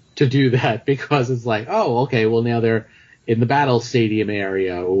to do that because it's like, oh, okay, well now they're in the battle stadium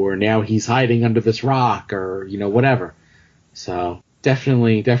area, or now he's hiding under this rock, or, whatever. So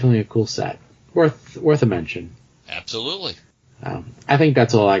definitely a cool set. Worth a mention. Absolutely. I think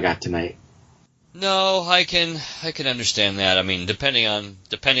that's all I got tonight. No, I can understand that. I mean, depending on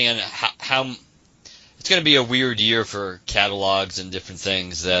how it's going to be a weird year for catalogs and different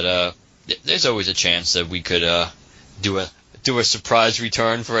things. That there's always a chance that we could do a surprise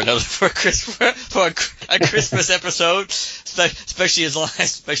return for a Christmas episode,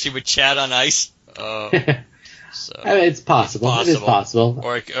 especially with Chad on ice. So I mean, it's possible. It is possible.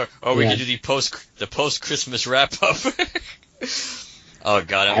 Or we could do the post Christmas wrap up. Oh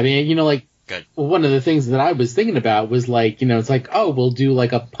God! I mean, like one of the things that I was thinking about was like, it's like, oh, we'll do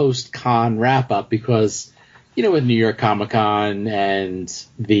like a post con wrap up because, with New York Comic Con and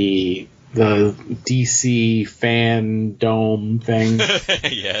the DC fandom thing.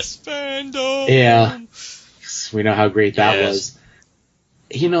 Yes, fandom. Yeah, we know how great that was.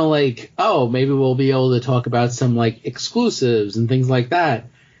 Like, oh, maybe we'll be able to talk about some, like, exclusives and things like that.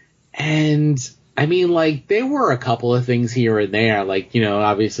 And, I mean, like, there were a couple of things here and there. Like,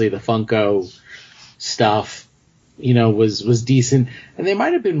 obviously the Funko stuff, was decent. And there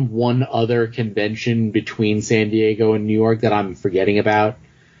might have been one other convention between San Diego and New York that I'm forgetting about.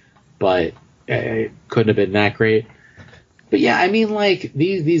 But it couldn't have been that great. But, yeah, I mean, like,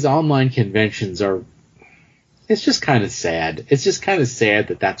 these online conventions are... It's just kind of sad. It's just kind of sad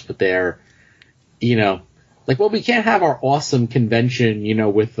that that's what they're, like, well, we can't have our awesome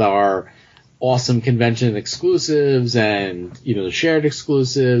convention, with our awesome convention exclusives and, the shared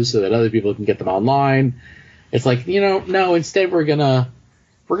exclusives so that other people can get them online. It's like, no, instead we're going to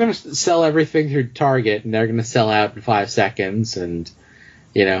sell everything through Target and they're going to sell out in 5 seconds and,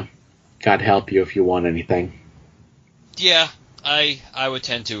 God help you if you want anything. Yeah, I would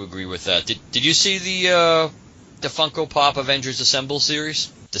tend to agree with that. Did you see the Funko Pop Avengers Assemble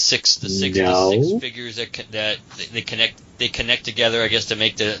series? The six figures that they connect together, I guess, to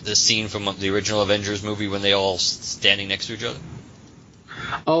make the scene from the original Avengers movie when they all standing next to each other.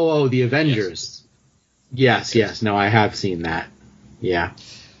 Oh, the Avengers. Yes. No, I have seen that. Yeah.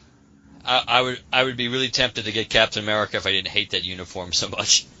 I would be really tempted to get Captain America if I didn't hate that uniform so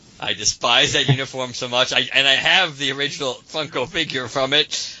much. I despise that uniform so much. I have the original Funko figure from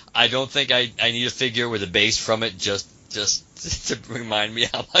it. I don't think I need a figure with a base from it just to remind me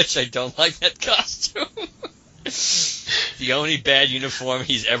how much I don't like that costume. The only bad uniform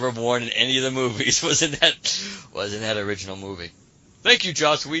he's ever worn in any of the movies was in that original movie. Thank you,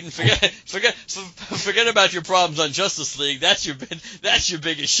 Joss Whedon. Forget about your problems on Justice League. That's your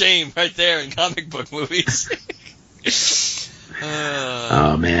biggest shame right there in comic book movies.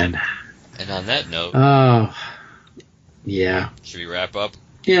 Oh man. And on that note, yeah. Should we wrap up?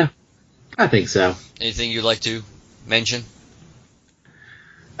 Yeah, I think so. Anything you'd like to mention?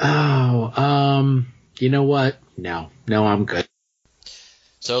 You know what? No, I'm good.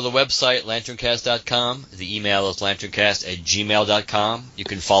 So the website, LanternCast.com. The email is LanternCast@gmail.com. You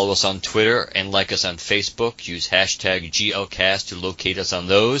can follow us on Twitter and like us on Facebook. Use hashtag GLCast to locate us on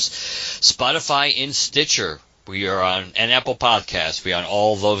those. Spotify and Stitcher. We are on an Apple Podcast. We are on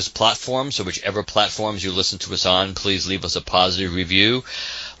all those platforms. So whichever platforms you listen to us on, please leave us a positive review.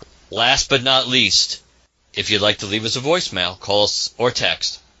 Last but not least, if you'd like to leave us a voicemail, call us or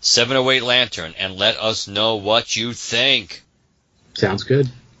text 708-LANTERN and let us know what you think. Sounds good.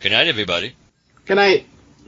 Good night, everybody. Good night.